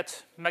you look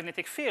at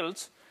magnetic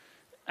fields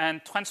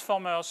and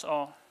transformers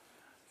or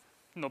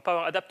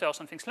power adapters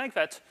and things like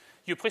that,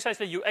 you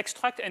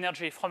extract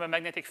energy from a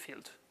magnetic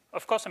field.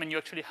 Of course, you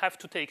actually have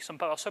to take some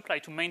power supply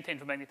to maintain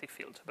the magnetic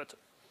field. But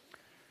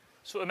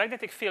so a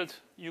magnetic field,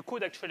 you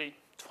could actually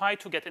try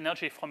to get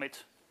energy from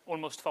it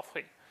almost for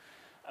free.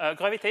 A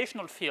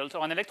gravitational field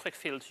or an electric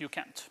field, you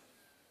can't.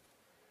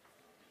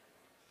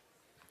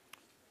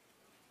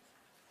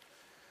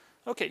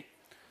 OK,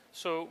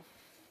 so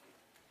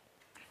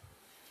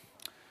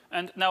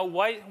and now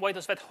why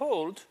does that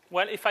hold?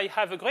 Well, if I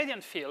have a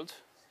gradient field,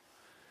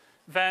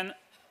 then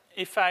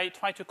if I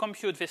try to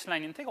compute this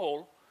line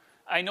integral,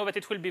 I know that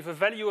it will be the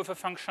value of a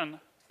function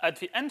at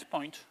the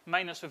endpoint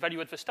minus the value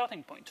at the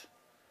starting point.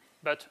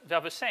 But they're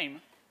the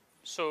same,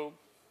 so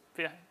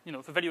the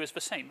value is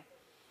the same.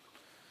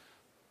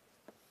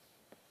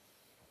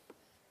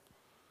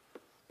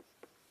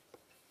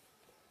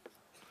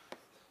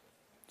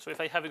 So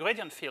if I have a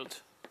gradient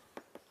field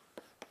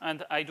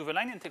and I do the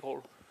line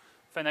integral,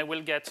 then I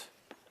will get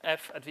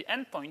f at the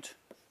endpoint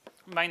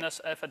minus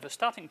f at the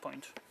starting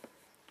point.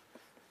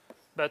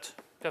 But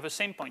they have the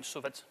same point, so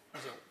that's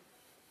 0.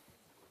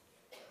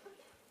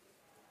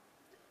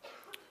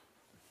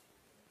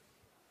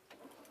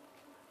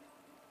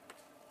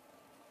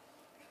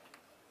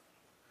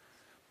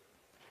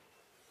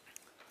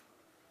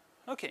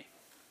 OK.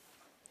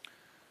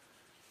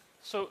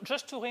 So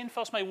just to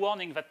reinforce my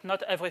warning that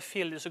not every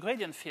field is a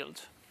gradient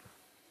field,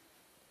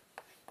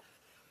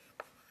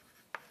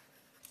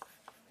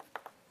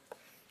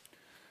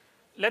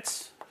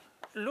 let's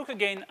look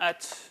again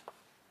at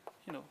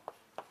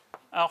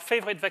our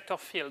favorite vector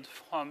field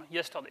from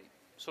yesterday.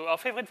 So our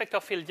favorite vector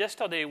field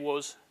yesterday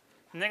was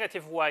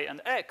negative y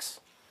and x.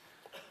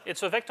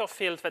 It's a vector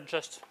field that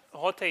just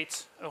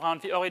rotates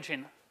around the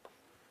origin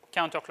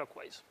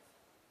counterclockwise.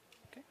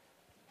 Okay?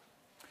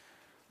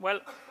 Well,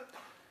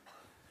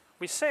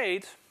 we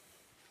said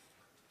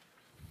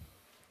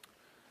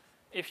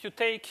if you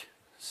take,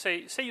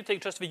 say you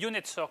take just the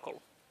unit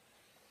circle,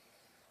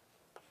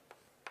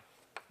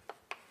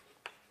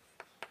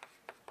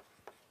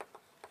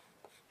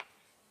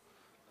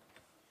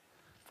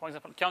 for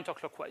example,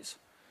 counterclockwise.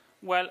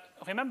 Well,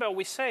 remember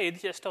we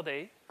said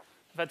yesterday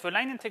that the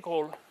line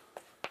integral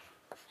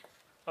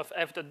of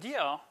f dot dr,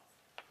 or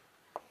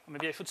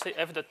maybe I should say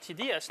f dot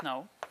tds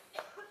now,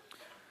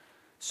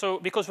 so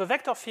because the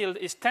vector field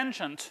is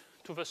tangent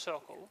to the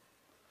circle,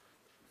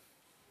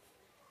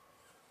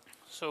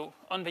 so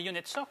on the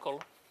unit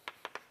circle,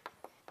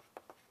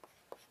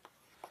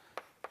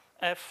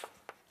 f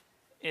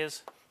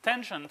is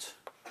tangent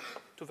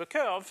to the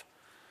curve,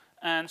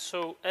 and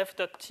so f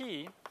dot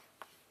t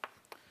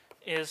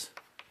is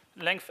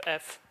length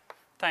f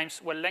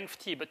times, well, length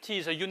t, but t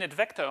is a unit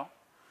vector.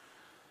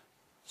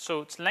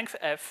 So it's length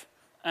f,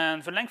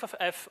 and the length of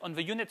f on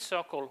the unit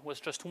circle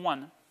was just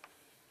 1.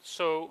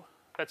 So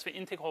that's the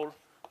integral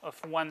of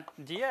 1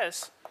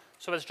 ds.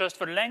 So that's just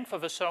the length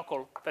of the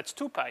circle. That's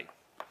 2 pi.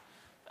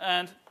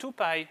 And 2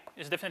 pi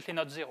is definitely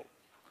not 0.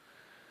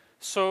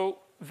 So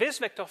this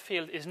vector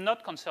field is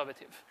not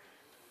conservative.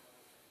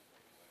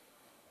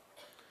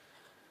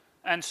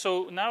 And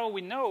so now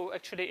we know,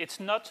 actually, it's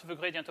not the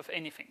gradient of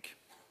anything.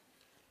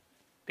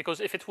 Because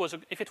if it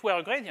were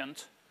a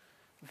gradient,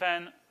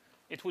 then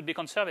it would be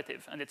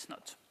conservative, and it's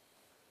not.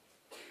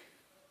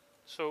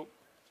 So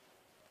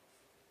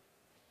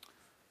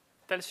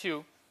tells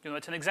you,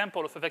 it's an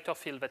example of a vector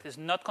field that is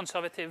not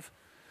conservative.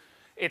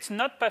 It's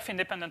not path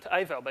independent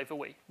either, by the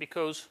way,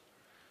 because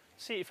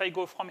see, if I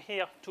go from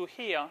here to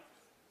here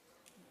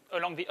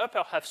along the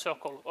upper half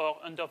circle or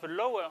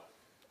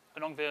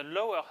along the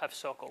lower half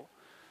circle,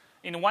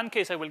 in one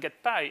case, I will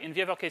get pi. In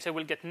the other case, I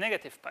will get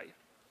negative pi.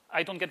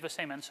 I don't get the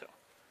same answer.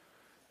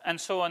 And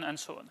so on and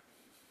so on.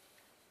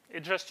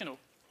 It just,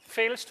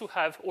 fails to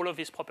have all of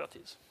these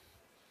properties.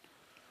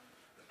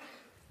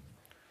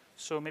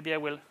 So maybe I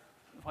will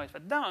write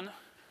that down.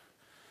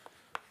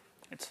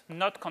 It's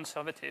not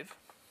conservative.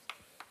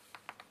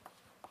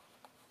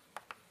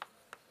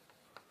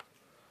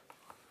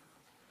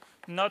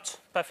 Not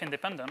path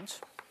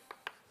independent.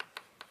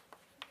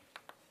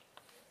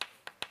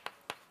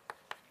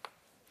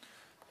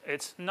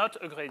 It's not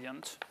a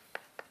gradient.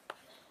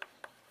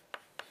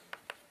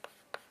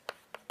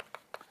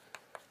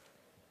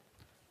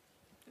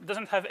 It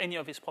doesn't have any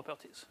of these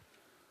properties.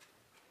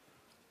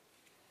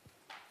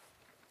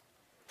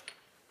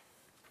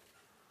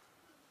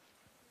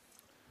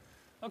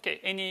 OK,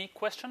 any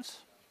questions?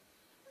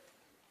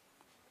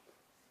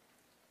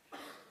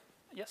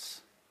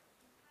 Yes?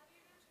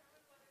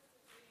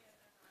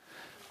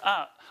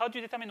 How do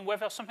you determine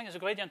whether something is a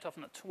gradient or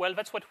not? Well,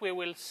 that's what we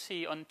will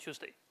see on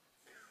Tuesday.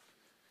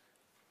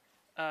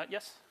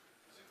 Yes?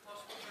 Is it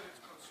possible that it's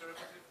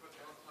conservative but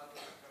not path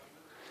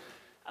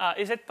independent?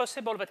 Is it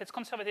possible that it's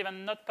conservative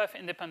and not path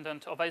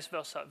independent, or vice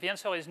versa? The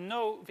answer is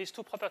no. These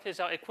two properties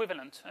are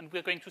equivalent, and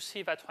we're going to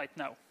see that right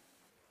now.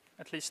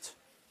 At least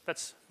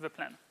that's the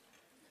plan.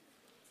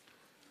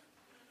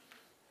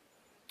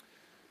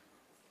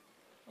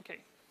 Okay.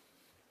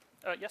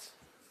 Yes?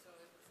 So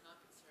if it's not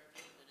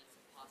conservative, then it's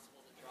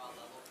impossible to draw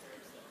level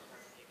curves that are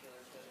perpendicular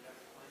to it at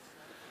every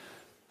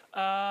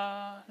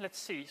point? Let's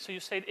see. So you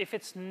said if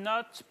it's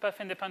not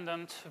path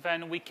independent,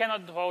 then we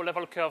cannot draw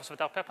level curves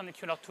that are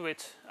perpendicular to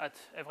it at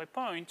every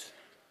point.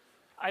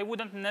 I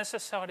wouldn't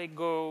necessarily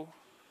go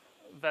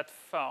that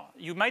far.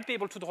 You might be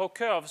able to draw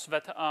curves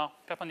that are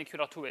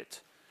perpendicular to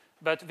it,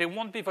 but they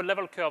won't be the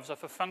level curves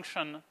of a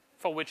function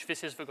for which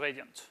this is the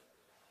gradient.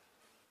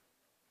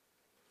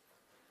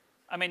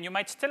 I mean, you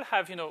might still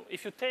have,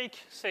 if you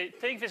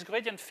take this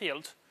gradient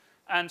field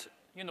and,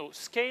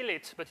 scale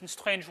it, but in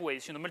strange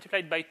ways, multiply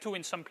it by 2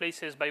 in some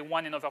places, by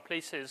 1 in other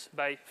places,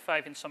 by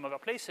 5 in some other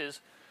places,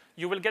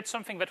 you will get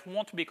something that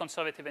won't be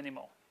conservative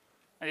anymore.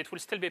 And it will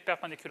still be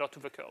perpendicular to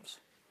the curves.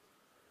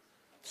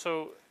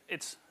 So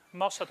it's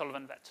more subtle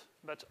than that.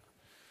 But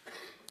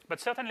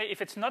certainly,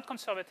 if it's not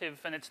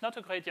conservative, then it's not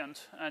a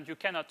gradient, and you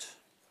cannot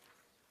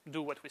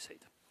do what we said.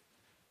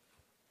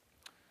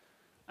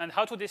 And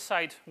how to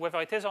decide whether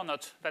it is or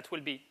not, that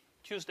will be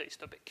Tuesday's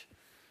topic.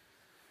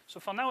 So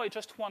for now, I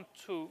just want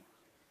to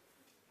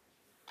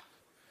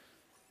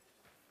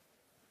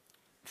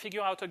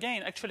figure out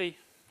again, actually,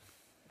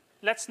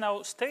 let's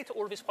now state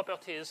all these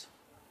properties.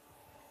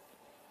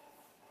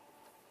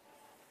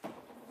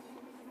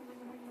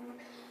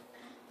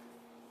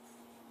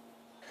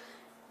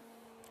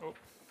 Oh.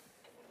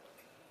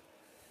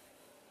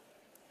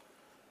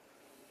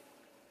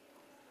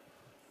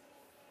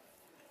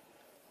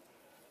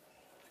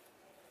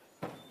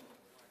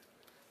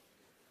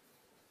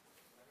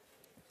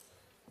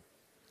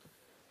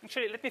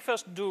 Actually, let me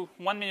first do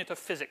 1 minute of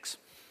physics.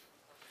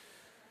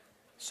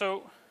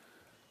 So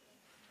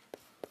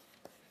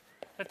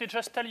let me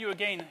just tell you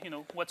again,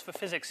 what's the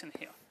physics in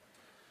here.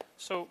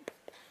 So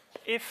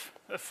if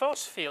a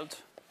force field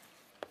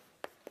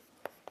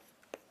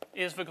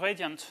is the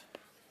gradient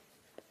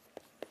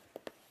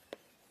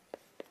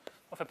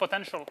of a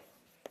potential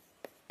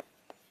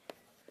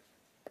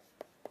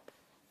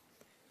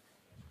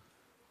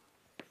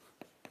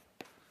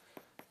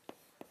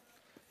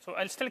so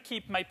I'll still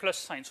keep my plus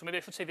sign. So maybe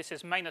I should say this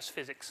is minus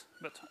physics.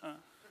 But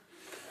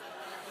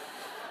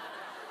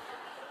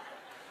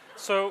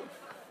so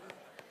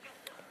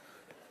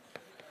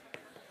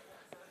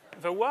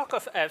the work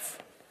of F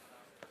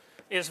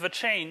is the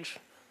change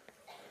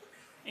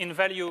in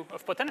value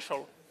of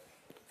potential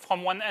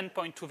from one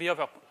endpoint to the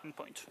other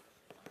endpoint.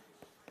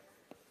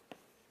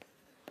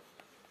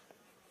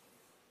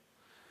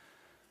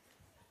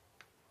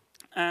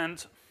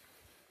 And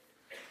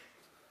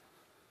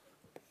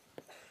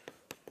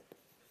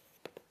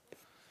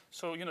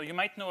so, you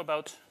might know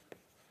about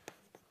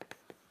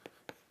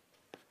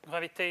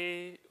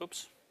gravitational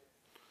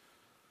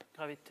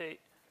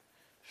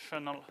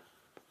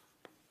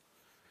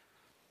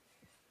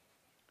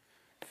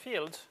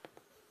field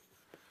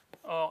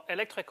or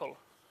electrical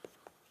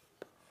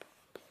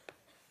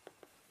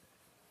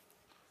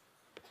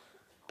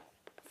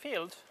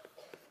field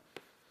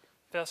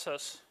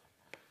versus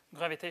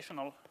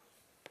gravitational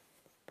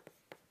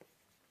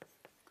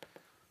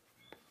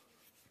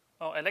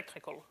or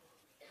electrical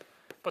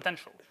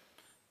potential.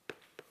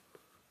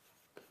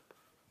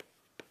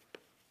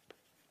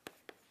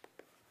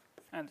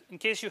 And in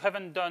case you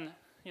haven't done,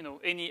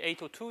 any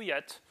 802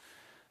 yet,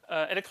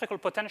 electrical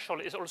potential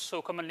is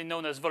also commonly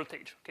known as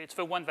voltage. Okay, it's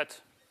the one that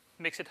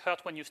makes it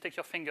hurt when you stick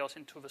your fingers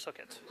into the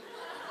socket.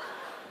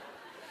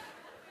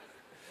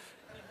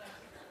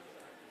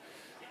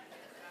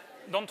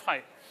 Don't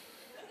try.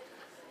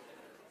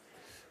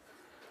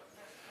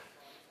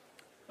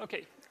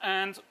 Okay,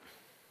 and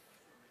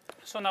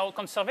so now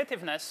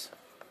conservativeness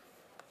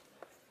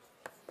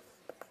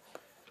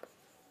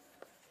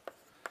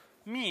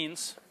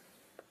means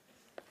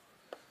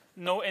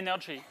no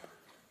energy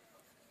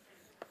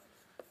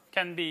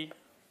can be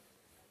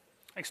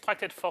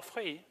extracted for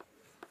free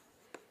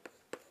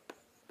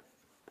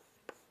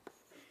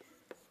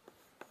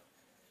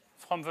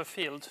from the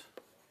field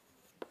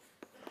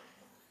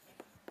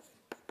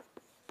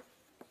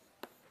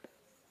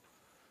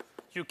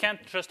you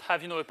can't just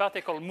have a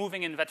particle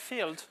moving in that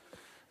field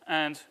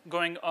and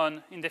going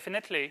on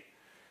indefinitely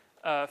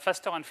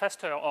faster and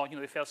faster, or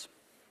if there's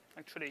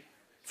actually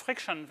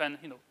friction, then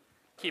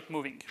keep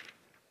moving.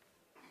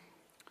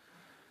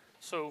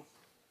 So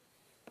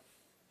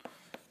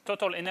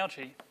total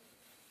energy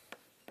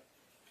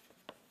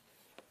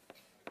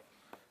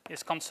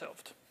is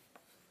conserved.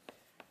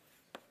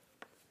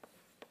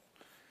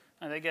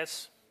 And I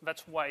guess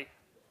that's why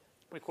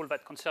we call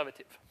that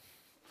conservative.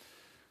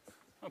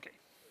 Okay.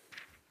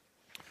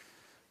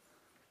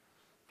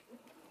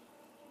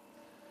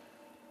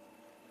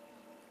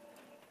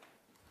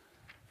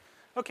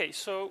 Okay,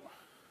 so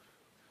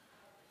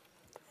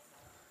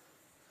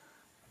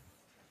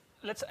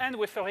let's end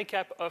with a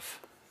recap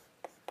of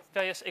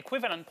various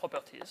equivalent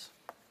properties.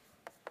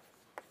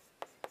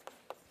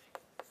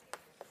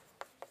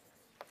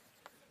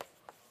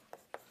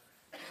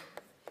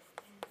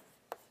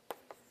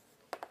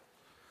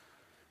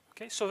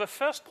 Okay, so the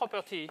first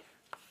property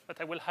that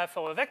I will have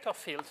for a vector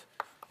field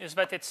is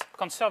that it's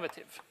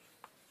conservative.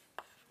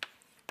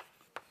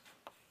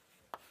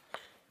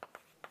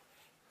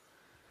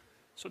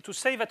 So to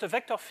say that a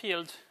vector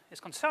field is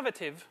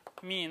conservative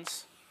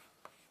means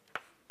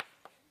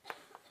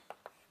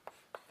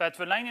that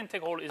the line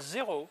integral is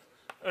 0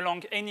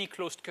 along any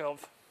closed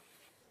curve.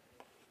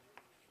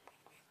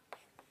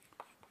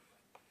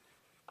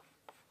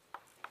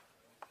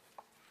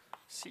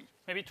 C.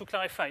 Maybe to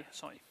clarify,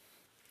 sorry.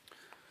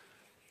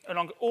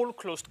 Along all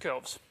closed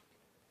curves.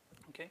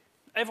 Okay?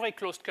 Every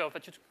closed curve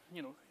that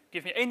you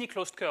give me any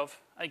closed curve,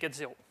 I get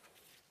 0.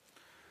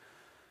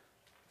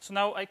 So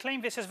now I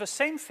claim this is the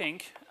same thing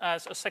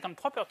as a second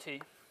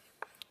property,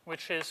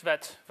 which is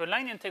that the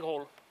line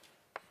integral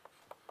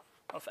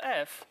of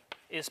f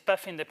is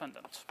path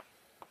independent.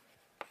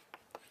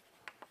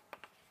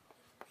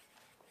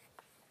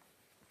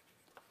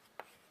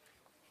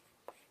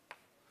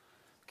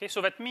 Okay,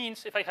 so that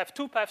means if I have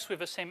two paths with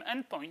the same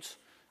endpoints,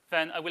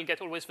 then I will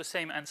get always the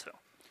same answer.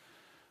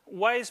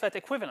 Why is that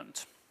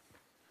equivalent?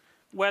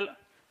 Well,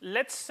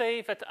 let's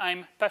say that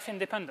I'm path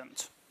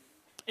independent.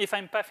 If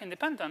I'm path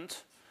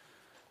independent,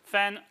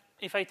 then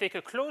if I take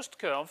a closed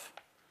curve,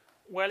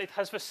 well, it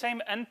has the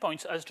same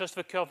endpoints as just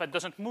the curve that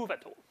doesn't move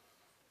at all.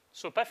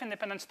 So path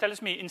independence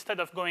tells me instead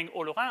of going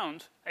all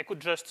around, I could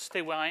just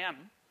stay where I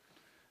am,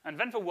 and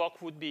then the work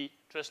would be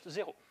just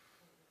 0.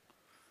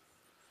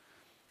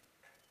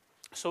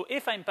 So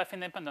if I'm path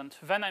independent,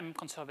 then I'm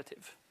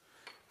conservative.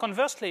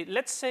 Conversely,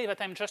 let's say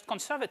that I'm just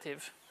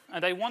conservative,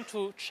 and I want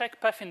to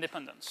check path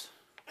independence.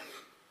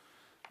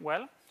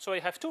 Well, so I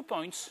have 2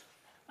 points,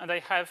 and I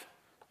have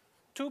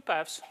 2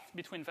 paths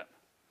between them.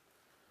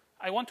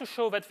 I want to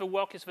show that the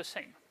work is the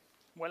same.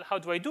 Well, how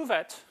do I do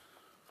that?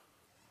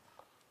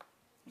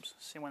 Oops,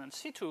 C1 and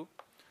C2.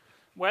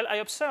 Well, I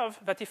observe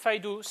that if I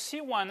do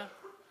C1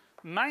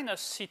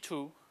 minus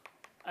C2,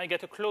 I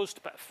get a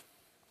closed path.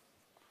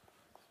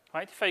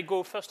 Right? If I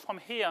go first from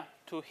here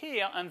to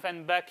here and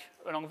then back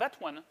along that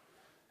one,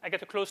 I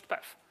get a closed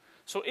path.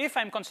 So if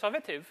I'm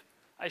conservative,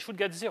 I should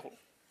get 0.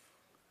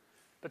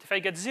 But if I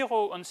get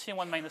 0 on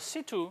C1 minus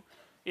C2,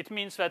 it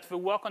means that the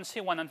work on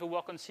C1 and the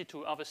work on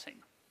C2 are the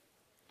same.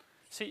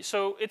 See,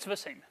 so it's the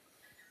same.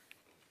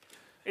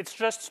 It's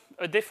just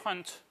a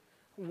different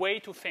way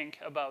to think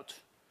about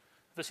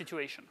the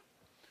situation.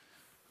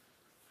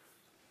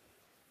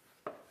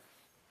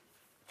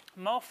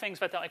 More things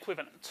that are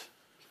equivalent.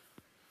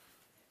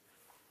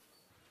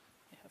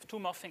 I have 2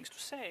 more things to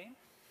say.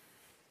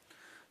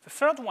 The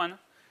third one,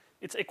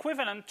 it's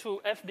equivalent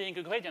to f being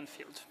a gradient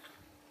field.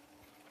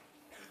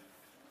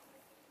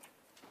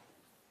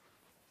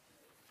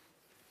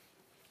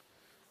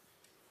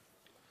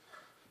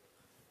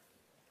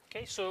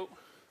 Okay, so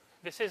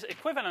this is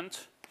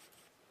equivalent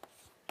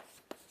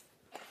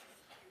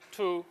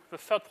to the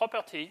third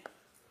property,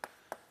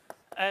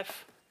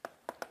 f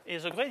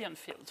is a gradient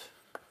field.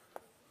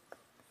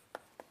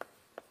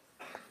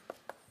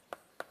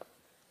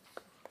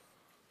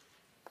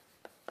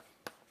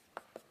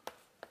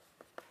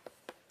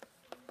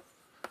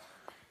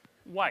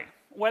 Why?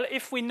 Well,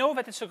 if we know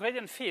that it's a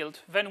gradient field,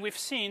 then we've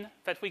seen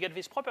that we get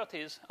these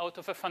properties out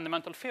of a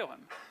fundamental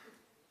theorem.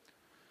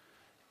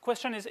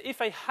 Question is,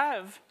 if I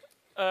have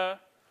a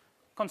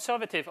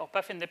conservative or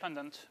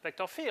path-independent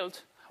vector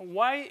field,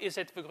 why is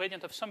it the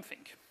gradient of something?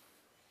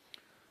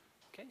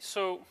 Okay,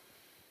 so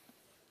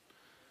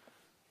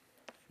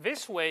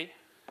this way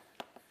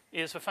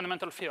is the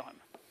fundamental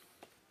theorem.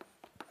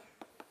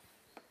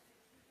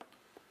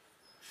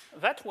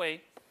 That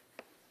way,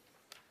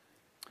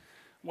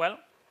 well,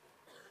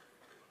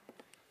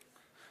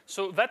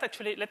 so that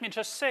actually, let me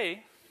just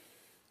say,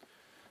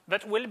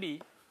 that will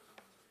be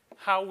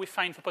how we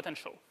find the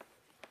potential.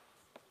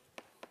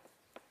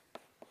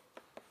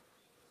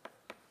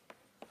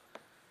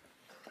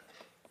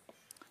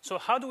 So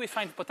how do we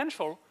find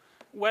potential?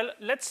 Well,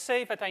 let's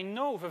say that I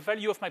know the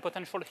value of my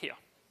potential here.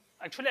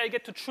 Actually, I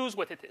get to choose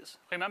what it is.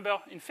 Remember,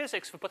 in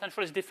physics, the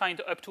potential is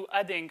defined up to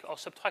adding or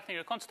subtracting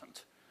a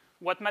constant.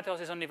 What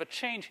matters is only the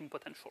change in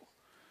potential.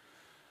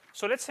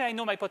 So let's say I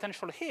know my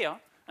potential here,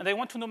 and I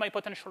want to know my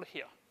potential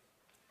here.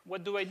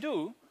 What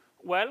do?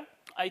 Well,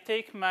 I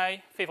take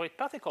my favorite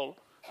particle,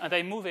 and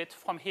I move it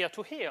from here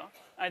to here,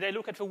 and I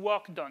look at the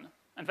work done.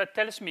 And that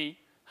tells me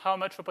how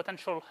much the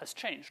potential has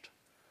changed.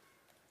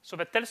 So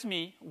that tells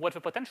me what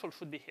the potential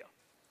should be here.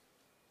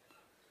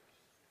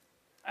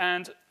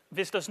 And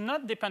this does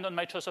not depend on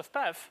my choice of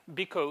path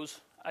because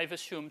I've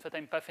assumed that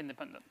I'm path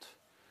independent.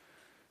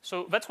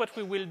 So that's what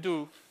we will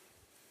do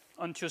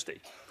on Tuesday.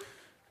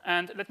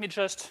 And let me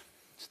just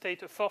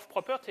state a fourth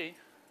property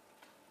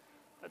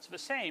that's the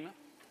same.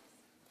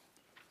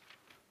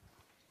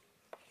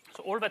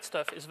 So all that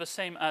stuff is the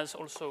same as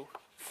also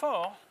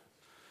 4.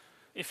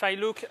 If I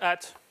look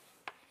at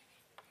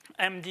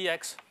m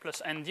dx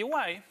plus n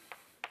dy,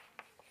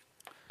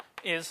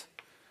 is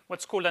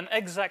what's called an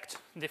exact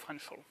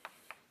differential.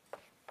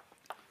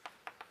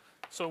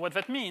 So what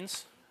that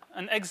means,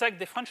 an exact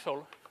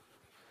differential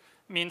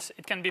means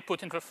it can be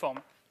put in the form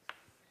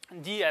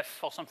df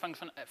for some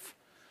function f.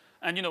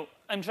 And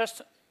I'm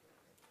just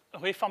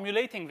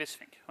reformulating this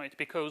thing, right?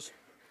 Because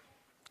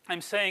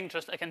I'm saying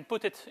just I can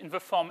put it in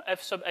the form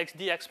f sub x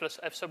dx plus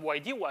f sub y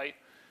dy,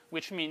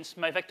 which means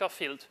my vector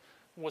field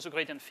was a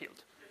gradient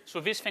field. So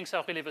these things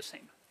are really the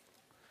same.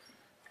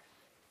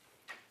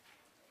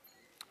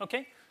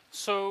 Okay,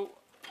 so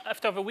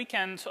after the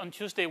weekend on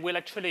Tuesday, we'll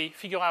actually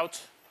figure out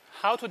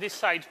how to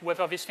decide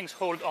whether these things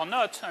hold or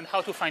not and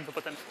how to find the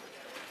potential.